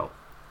show.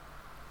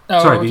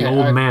 Oh, sorry, okay. The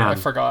old man I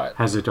forgot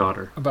has a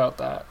daughter about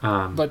that.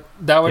 But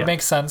that would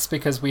make sense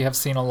because we have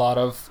seen a lot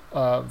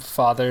of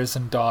fathers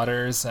and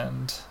daughters,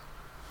 and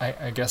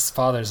I guess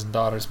fathers and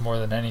daughters more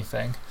than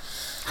anything.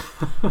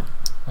 We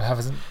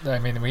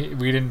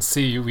didn't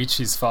see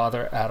Yuichi's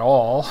father at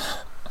all.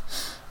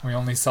 We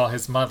only saw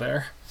his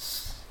mother.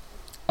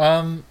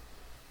 So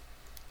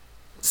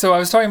I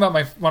was talking about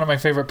one of my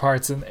favorite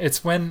parts, and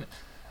it's when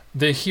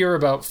they hear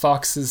about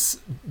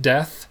Fox's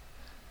death,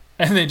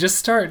 and they just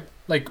start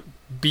like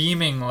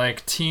beaming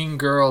like teen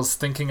girls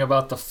thinking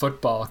about the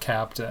football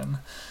captain.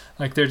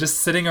 Like they're just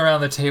sitting around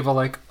the table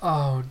like,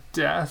 oh,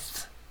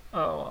 death.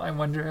 Oh, I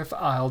wonder if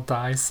I'll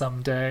die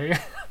someday.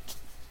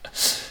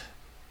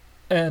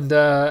 And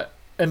the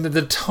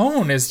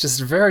tone is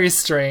just very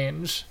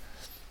strange.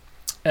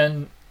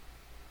 And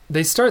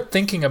they start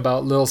thinking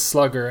about Little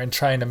Slugger and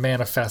trying to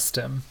manifest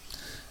him.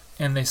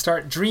 And they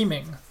start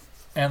dreaming.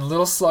 And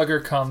Little Slugger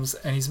comes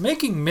and he's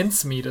making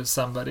mincemeat of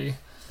somebody.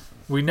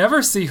 We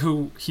never see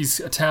who he's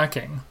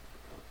attacking.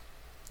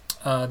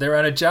 They're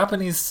at a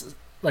Japanese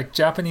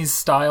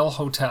style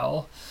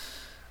hotel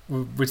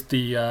with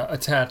the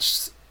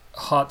attached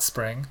hot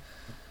spring.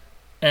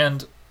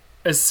 And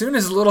as soon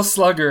as Little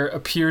Slugger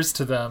appears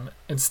to them,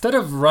 instead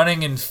of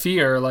running in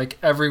fear like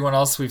everyone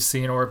else we've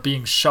seen, or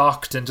being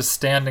shocked and just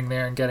standing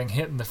there and getting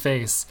hit in the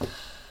face,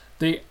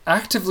 They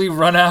actively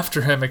run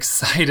after him,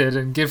 excited,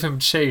 and give him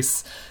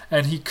chase,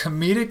 and he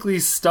comedically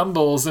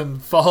stumbles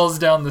and falls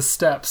down the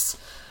steps,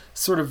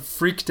 sort of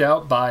freaked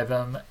out by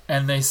them,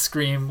 and they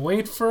scream,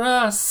 "Wait for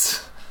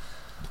us!"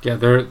 Yeah,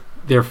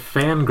 they're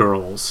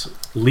fangirls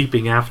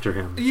leaping after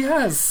him.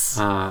 Yes.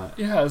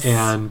 Yes.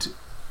 And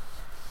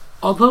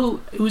although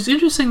it was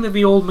interesting that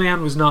the old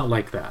man was not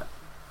like that,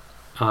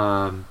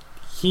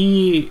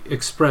 he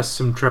expressed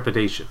some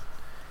trepidation.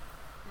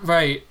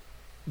 Right.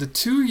 The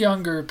two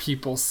younger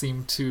people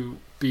seem to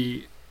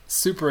be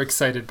super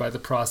excited by the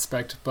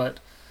prospect, but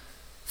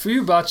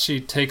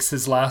Fuyubachi takes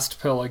his last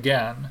pill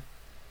again,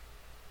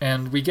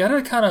 and we get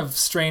a kind of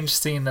strange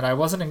scene that I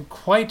wasn't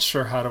quite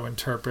sure how to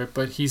interpret,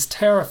 but he's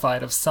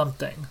terrified of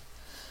something.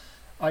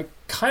 I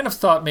kind of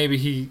thought maybe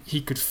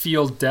he could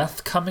feel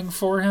death coming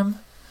for him,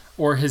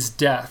 or his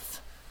death,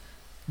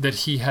 that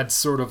he had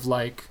sort of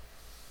like...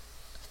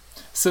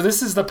 So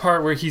this is the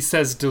part where he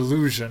says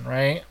delusion,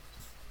 right?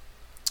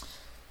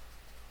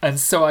 And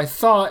so I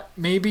thought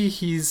maybe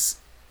he's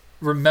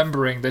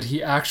remembering that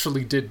he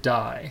actually did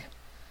die,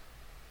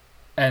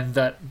 and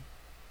that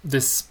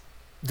this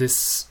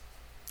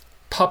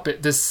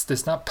puppet,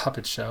 this not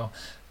puppet show,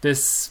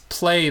 this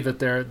play that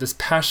this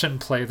passion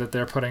play that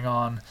they're putting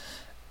on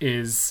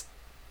is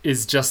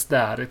just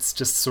that. It's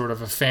just sort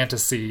of a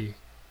fantasy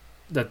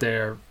that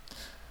they're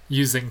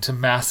using to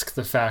mask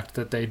the fact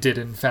that they did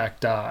in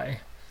fact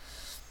die.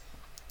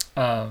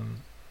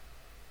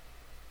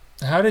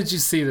 How did you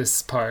see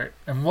this part,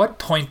 and what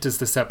point does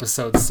this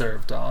episode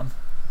serve, Don?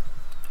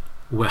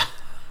 Well,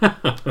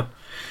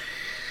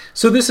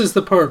 so this is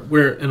the part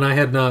where, and I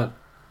had not,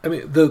 I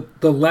mean, the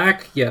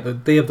lack, they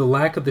have the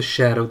lack of the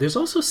shadow. There's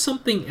also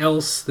something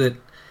else that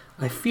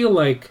I feel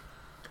like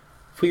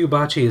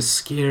Fuyubachi is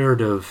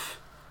scared of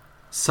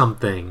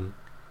something.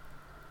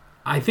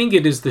 I think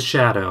it is the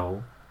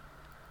shadow,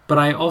 but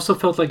I also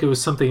felt like it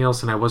was something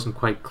else and I wasn't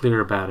quite clear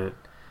about it.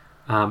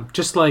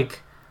 Just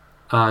like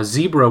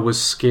Zebra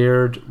was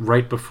scared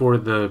right before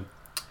the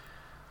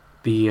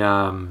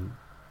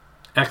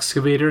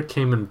excavator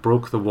came and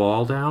broke the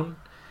wall down,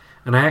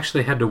 and I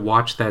actually had to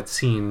watch that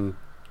scene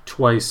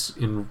twice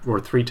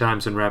or three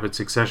times in rapid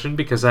succession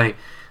because I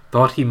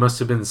thought he must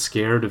have been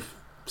scared of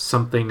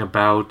something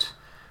about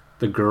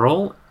the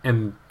girl,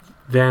 and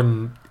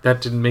then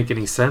that didn't make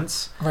any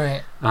sense.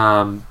 Right.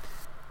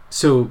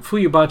 So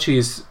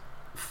Fuyubachi's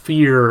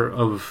fear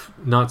of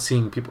not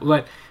seeing people,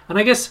 and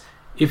I guess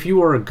if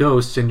you are a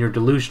ghost and you're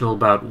delusional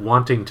about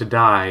wanting to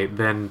die,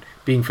 then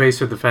being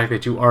faced with the fact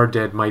that you are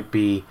dead might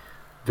be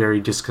very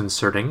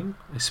disconcerting,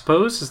 I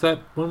suppose. Is that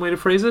one way to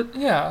phrase it?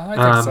 Yeah, I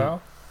think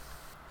so.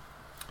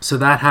 So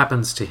that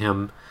happens to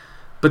him.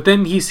 But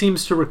then he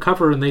seems to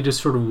recover and they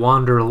just sort of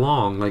wander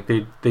along. Like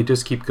they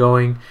just keep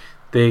going.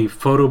 They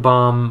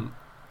photobomb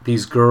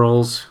these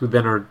girls who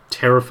then are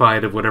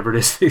terrified of whatever it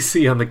is they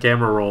see on the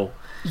camera roll.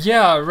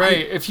 Yeah,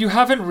 right. If you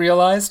haven't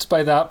realized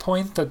by that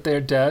point that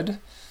they're dead,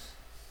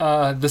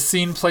 the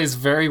scene plays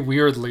very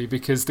weirdly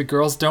because the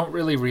girls don't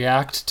really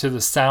react to the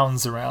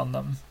sounds around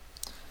them.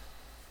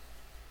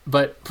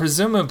 But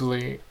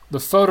presumably,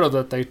 the photo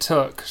that they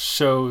took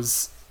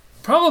shows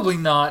probably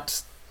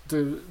not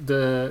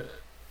the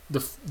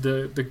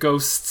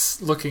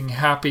ghosts looking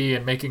happy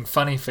and making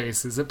funny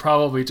faces. It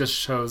probably just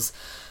shows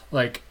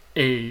like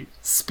a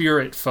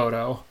spirit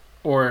photo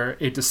or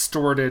a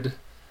distorted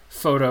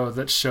photo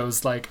that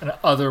shows like an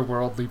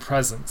otherworldly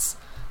presence.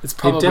 It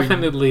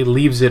definitely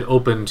leaves it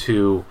open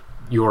to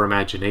your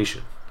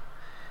imagination.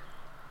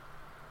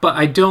 But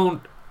I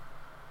don't...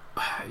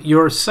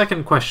 Your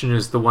second question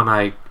is the one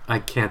I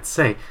can't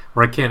say,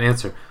 or I can't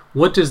answer.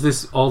 What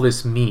does all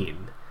this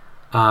mean?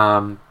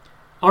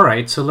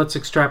 Alright, so let's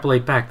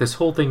extrapolate back. This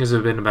whole thing has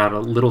been about a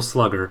Little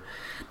Slugger.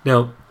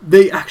 Now,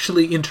 they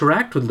actually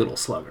interact with Little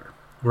Slugger,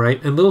 right?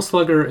 And Little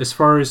Slugger, as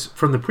far as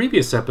from the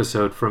previous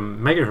episode from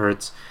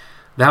Megahertz,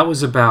 that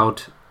was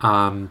about...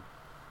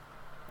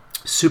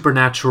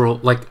 supernatural,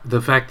 like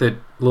the fact that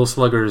Little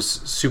Slugger's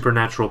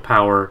supernatural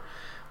power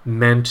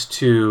meant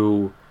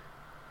to,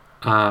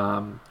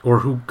 or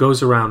who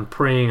goes around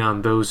preying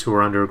on those who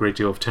are under a great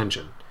deal of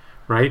tension,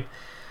 right?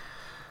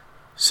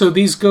 So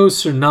these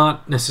ghosts are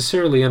not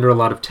necessarily under a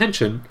lot of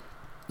tension.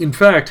 In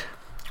fact,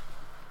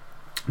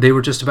 they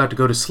were just about to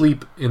go to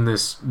sleep in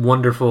this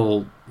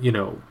wonderful,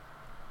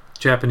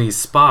 Japanese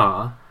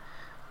spa,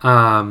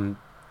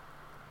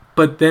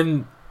 but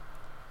then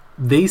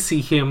they see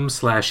him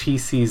 / he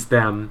sees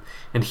them,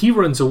 and he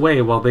runs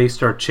away while they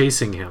start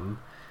chasing him.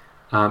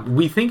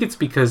 We think it's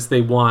because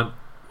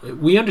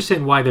we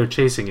understand why they're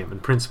chasing him. In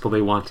principle,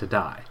 they want to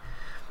die.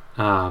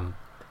 And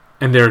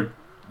they're,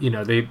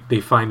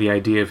 they find the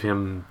idea of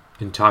him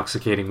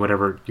intoxicating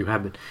whatever you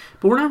have been.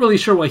 But we're not really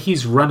sure why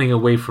he's running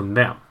away from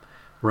them,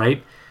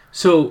 right?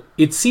 So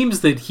it seems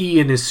that he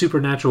in his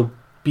supernatural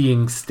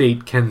being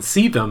state can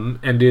see them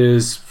and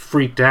is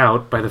freaked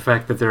out by the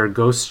fact that there are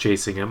ghosts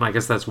chasing him. I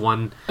guess that's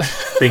one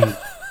thing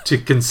to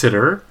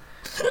consider.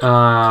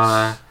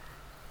 Because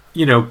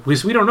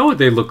we don't know what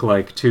they look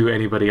like to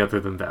anybody other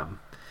than them.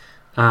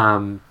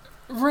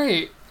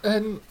 Right.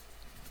 And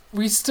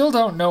we still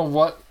don't know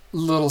what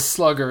Little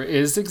Slugger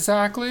is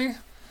exactly.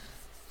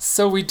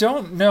 So we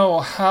don't know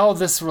how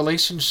this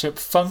relationship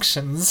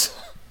functions.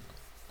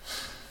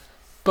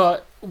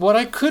 But what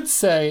I could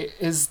say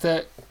is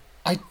that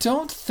I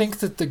don't think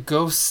that the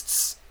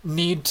ghosts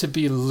need to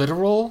be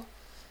literal.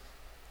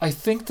 I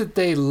think that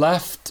they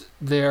left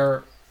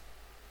their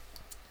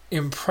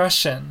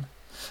impression.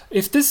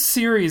 If this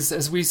series,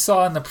 as we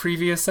saw in the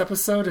previous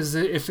episode,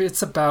 if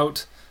it's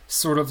about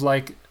sort of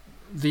like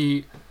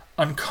the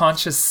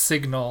unconscious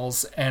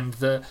signals and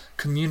the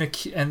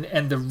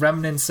and the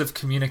remnants of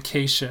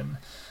communication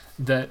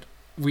that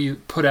we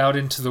put out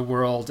into the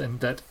world, and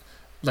that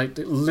like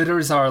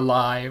litters our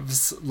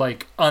lives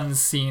like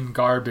unseen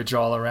garbage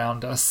all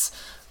around us,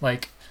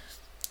 like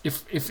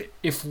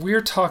if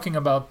we're talking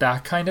about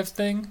that kind of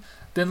thing,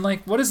 then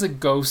like what is a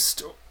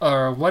ghost,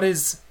 or what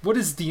is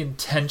the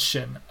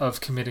intention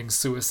of committing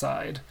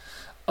suicide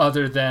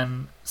other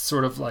than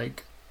sort of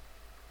like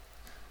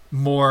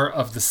more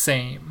of the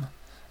same?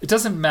 It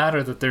doesn't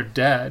matter that they're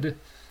dead.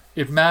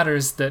 It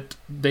matters that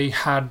they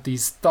had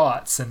these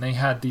thoughts and they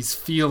had these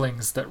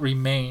feelings that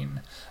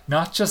remain,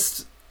 not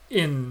just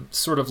in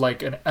sort of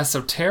like an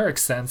esoteric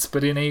sense,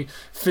 but in a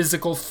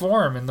physical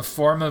form, in the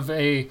form of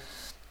a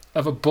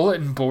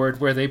bulletin board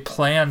where they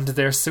planned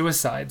their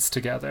suicides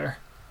together.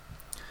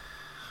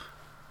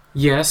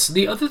 Yes,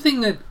 the other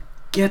thing that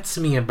gets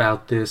me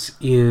about this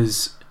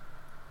is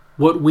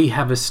what we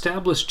have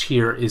established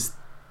here is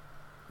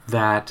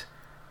that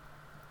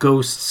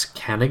ghosts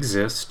can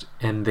exist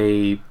and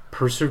they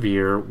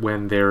persevere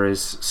when there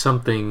is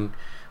something,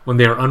 when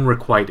they are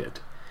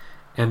unrequited.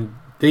 And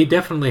they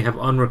definitely have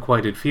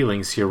unrequited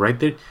feelings here,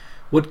 right?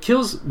 What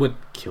kills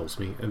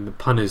me, and the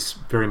pun is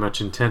very much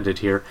intended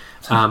here,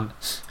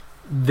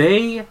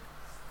 they're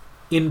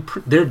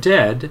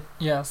dead.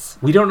 Yes.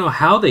 We don't know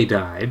how they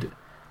died.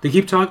 They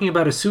keep talking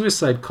about a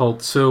suicide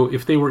cult, so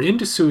if they were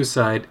into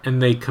suicide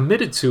and they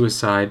committed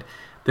suicide,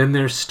 then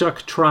they're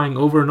stuck trying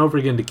over and over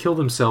again to kill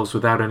themselves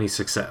without any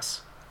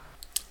success.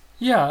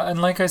 Yeah,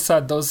 and like I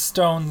said, those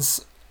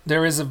stones,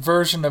 there is a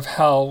version of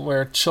hell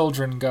where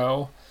children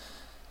go,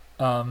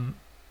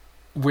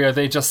 where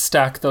they just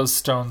stack those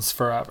stones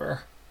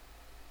forever.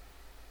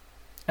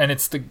 And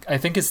I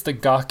think it's the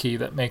Gaki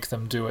that make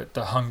them do it,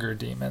 the hunger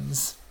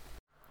demons.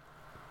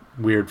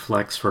 Weird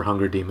flex for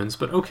hunger demons,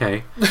 but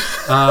okay.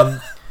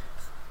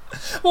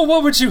 Well,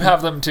 what would you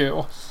have them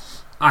do?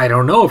 I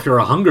don't know. If you're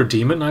a hunger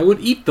demon, I would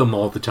eat them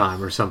all the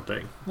time or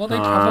something. Well, they'd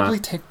probably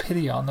take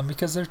pity on them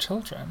because they're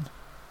children.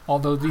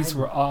 Although these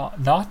were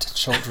not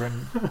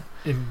children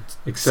in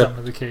some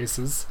of the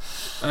cases.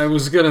 I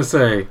was going to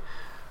say...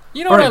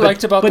 You know what I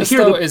liked about this,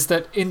 though, is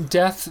that in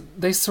death,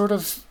 they sort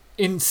of...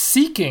 In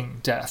seeking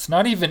death,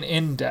 not even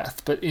in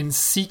death, but in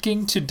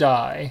seeking to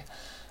die,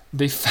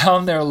 they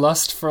found their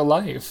lust for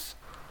life.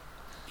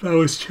 That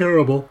was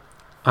terrible.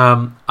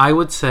 I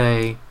would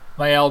say...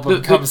 My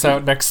album comes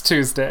out next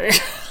Tuesday.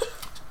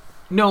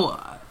 No,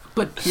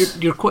 but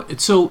you're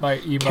so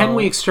can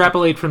we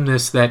extrapolate from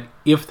this that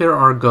if there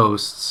are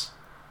ghosts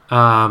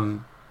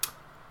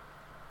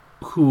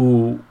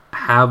who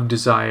have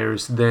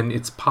desires, then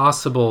it's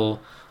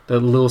possible that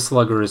Little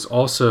Slugger is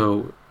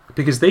also,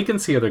 because they can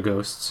see other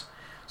ghosts,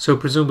 so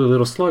presumably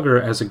Little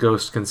Slugger as a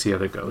ghost can see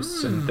other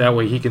ghosts, and that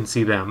way he can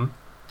see them.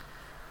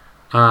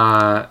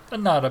 Not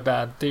a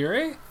bad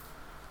theory.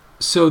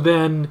 So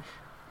then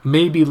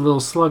maybe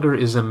Little Slugger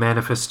is a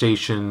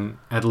manifestation,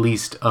 at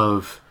least,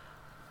 of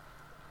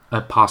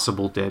a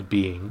possible dead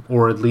being,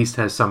 or at least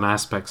has some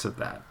aspects of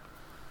that.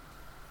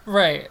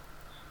 Right.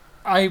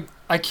 I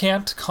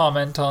can't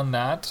comment on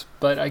that,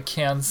 but I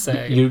can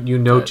say... You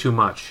know too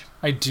much.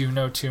 I do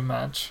know too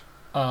much.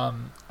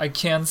 I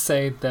can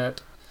say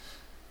that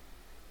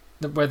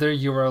whether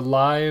you're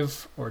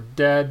alive or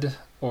dead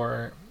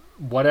or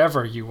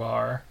whatever you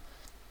are,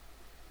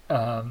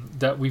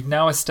 that we've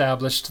now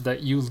established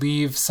that you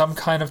leave some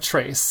kind of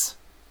trace.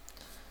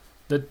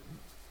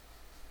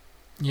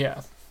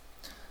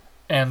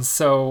 And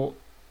so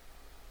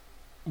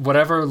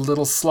whatever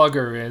Little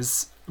Slugger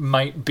is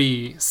might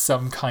be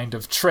some kind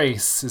of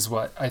trace, is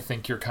what I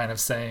think you're kind of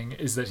saying,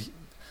 is that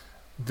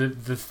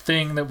the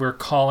thing that we're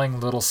calling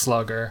Little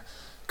Slugger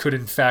could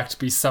in fact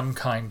be some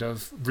kind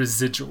of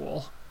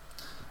residual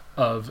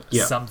of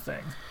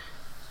something.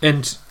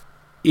 And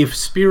if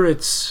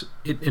spirits,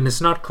 and it's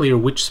not clear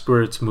which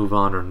spirits move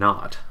on or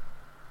not,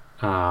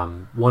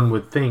 one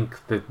would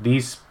think that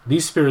these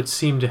spirits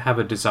seem to have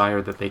a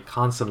desire that they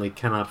constantly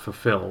cannot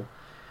fulfill,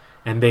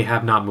 and they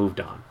have not moved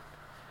on.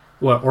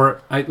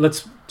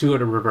 Let's do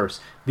it in reverse.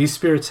 These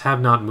spirits have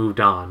not moved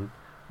on.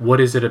 What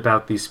is it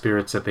about these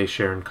spirits that they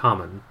share in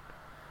common?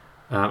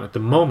 At the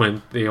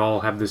moment, they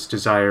all have this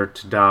desire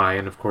to die,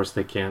 and of course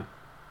they can't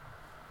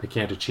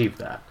achieve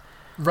that.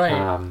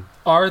 Right.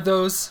 Are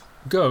those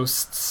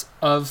ghosts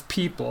of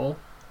people,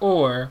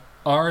 or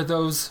are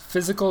those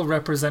physical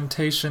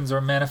representations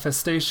or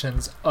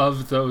manifestations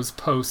of those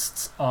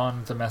posts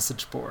on the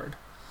message board?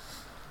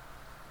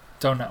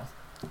 Don't know.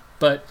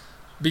 But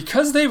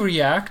because they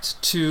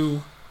react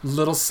to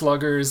Little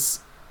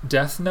Slugger's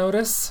death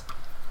notice,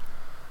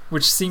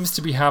 which seems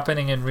to be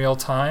happening in real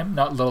time,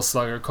 not Little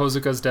Slugger,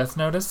 Kozuka's Death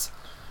Notice,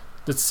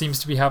 that seems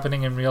to be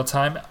happening in real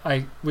time,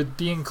 I would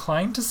be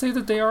inclined to say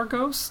that they are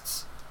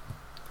ghosts.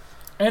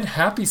 And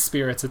happy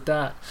spirits at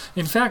that.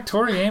 In fact,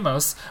 Tori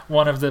Amos,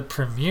 one of the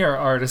premier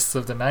artists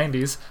of the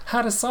 90s,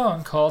 had a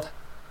song called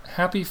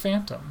Happy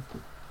Phantom.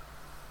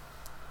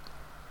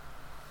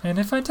 And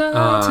if I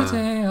die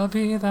today, I'll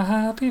be the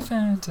happy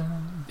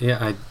phantom.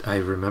 Yeah, I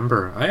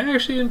remember. I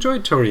actually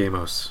enjoyed Tori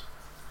Amos.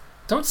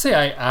 Don't say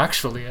I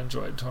actually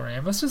enjoyed Tori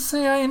Amos, just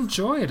say I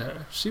enjoyed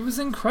her. She was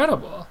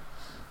incredible.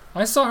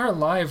 I saw her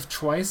live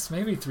twice,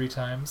 maybe 3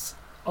 times.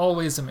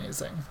 Always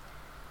amazing.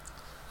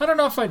 I don't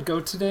know if I'd go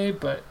today,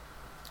 but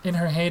in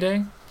her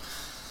heyday,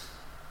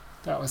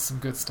 that was some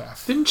good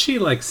stuff. Didn't she,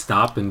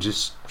 stop and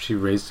she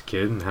raised a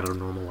kid and had a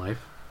normal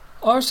life?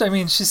 Oh, I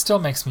mean, she still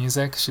makes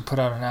music. She put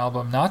out an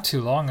album not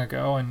too long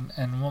ago, and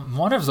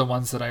one of the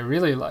ones that I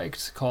really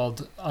liked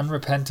called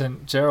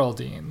Unrepentant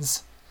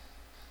Geraldines.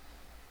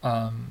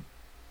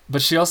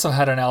 But she also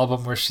had an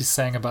album where she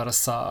sang about a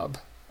sob,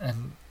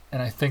 and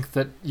I think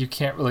that you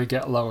can't really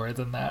get lower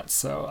than that,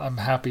 so I'm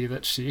happy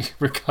that she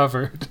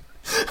recovered.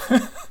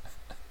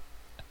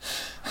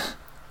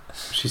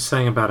 She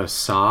sang about a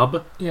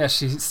sob? Yeah,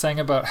 she sang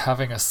about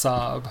having a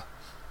sob.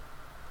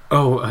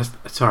 Oh,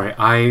 sorry.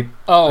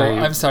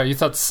 I'm sorry. You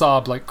thought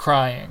sob like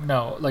crying.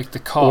 No, like the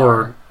car.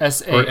 Or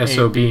S-A-A-B. Or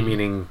S-O-B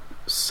meaning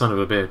son of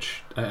a bitch.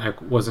 I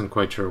wasn't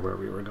quite sure where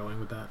we were going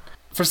with that.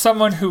 For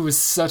someone who was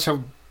such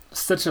a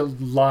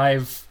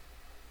lively,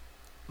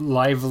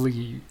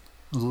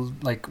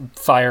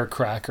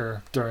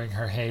 firecracker during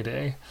her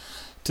heyday,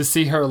 to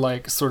see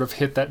her sort of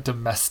hit that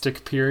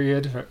domestic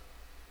period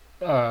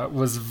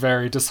was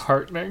very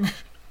disheartening.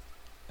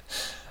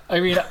 I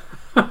mean,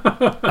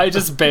 I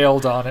just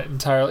bailed on it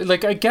entirely.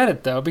 I get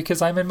it though,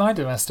 because I'm in my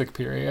domestic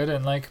period,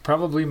 and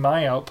probably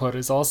my output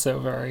is also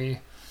very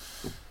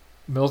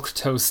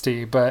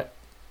milquetoasty. But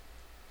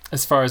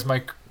as far as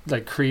my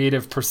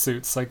creative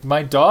pursuits,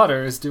 my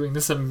daughter is doing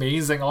this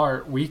amazing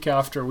art week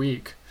after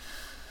week.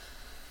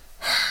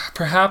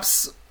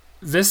 Perhaps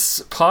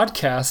this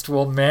podcast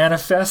will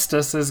manifest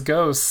us as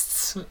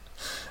ghosts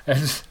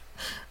and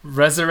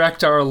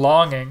resurrect our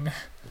longing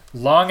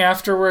long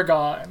after we're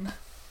gone.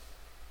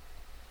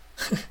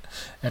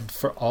 And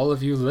for all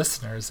of you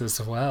listeners as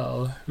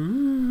well.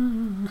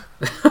 Ooh.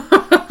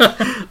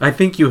 I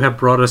think you have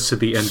brought us to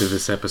the end of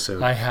this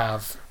episode. I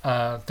have.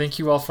 Thank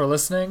you all for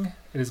listening.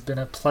 It has been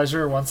a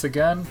pleasure once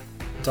again.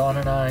 Dawn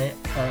and I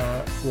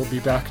will be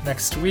back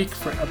next week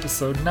for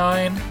episode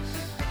 9.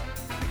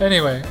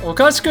 Anyway,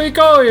 okashiko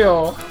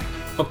ikoyo!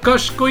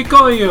 Okashiko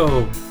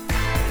ikoyo!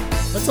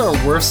 That's our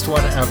worst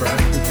one ever,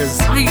 because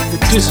I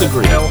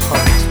disagree. No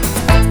heart.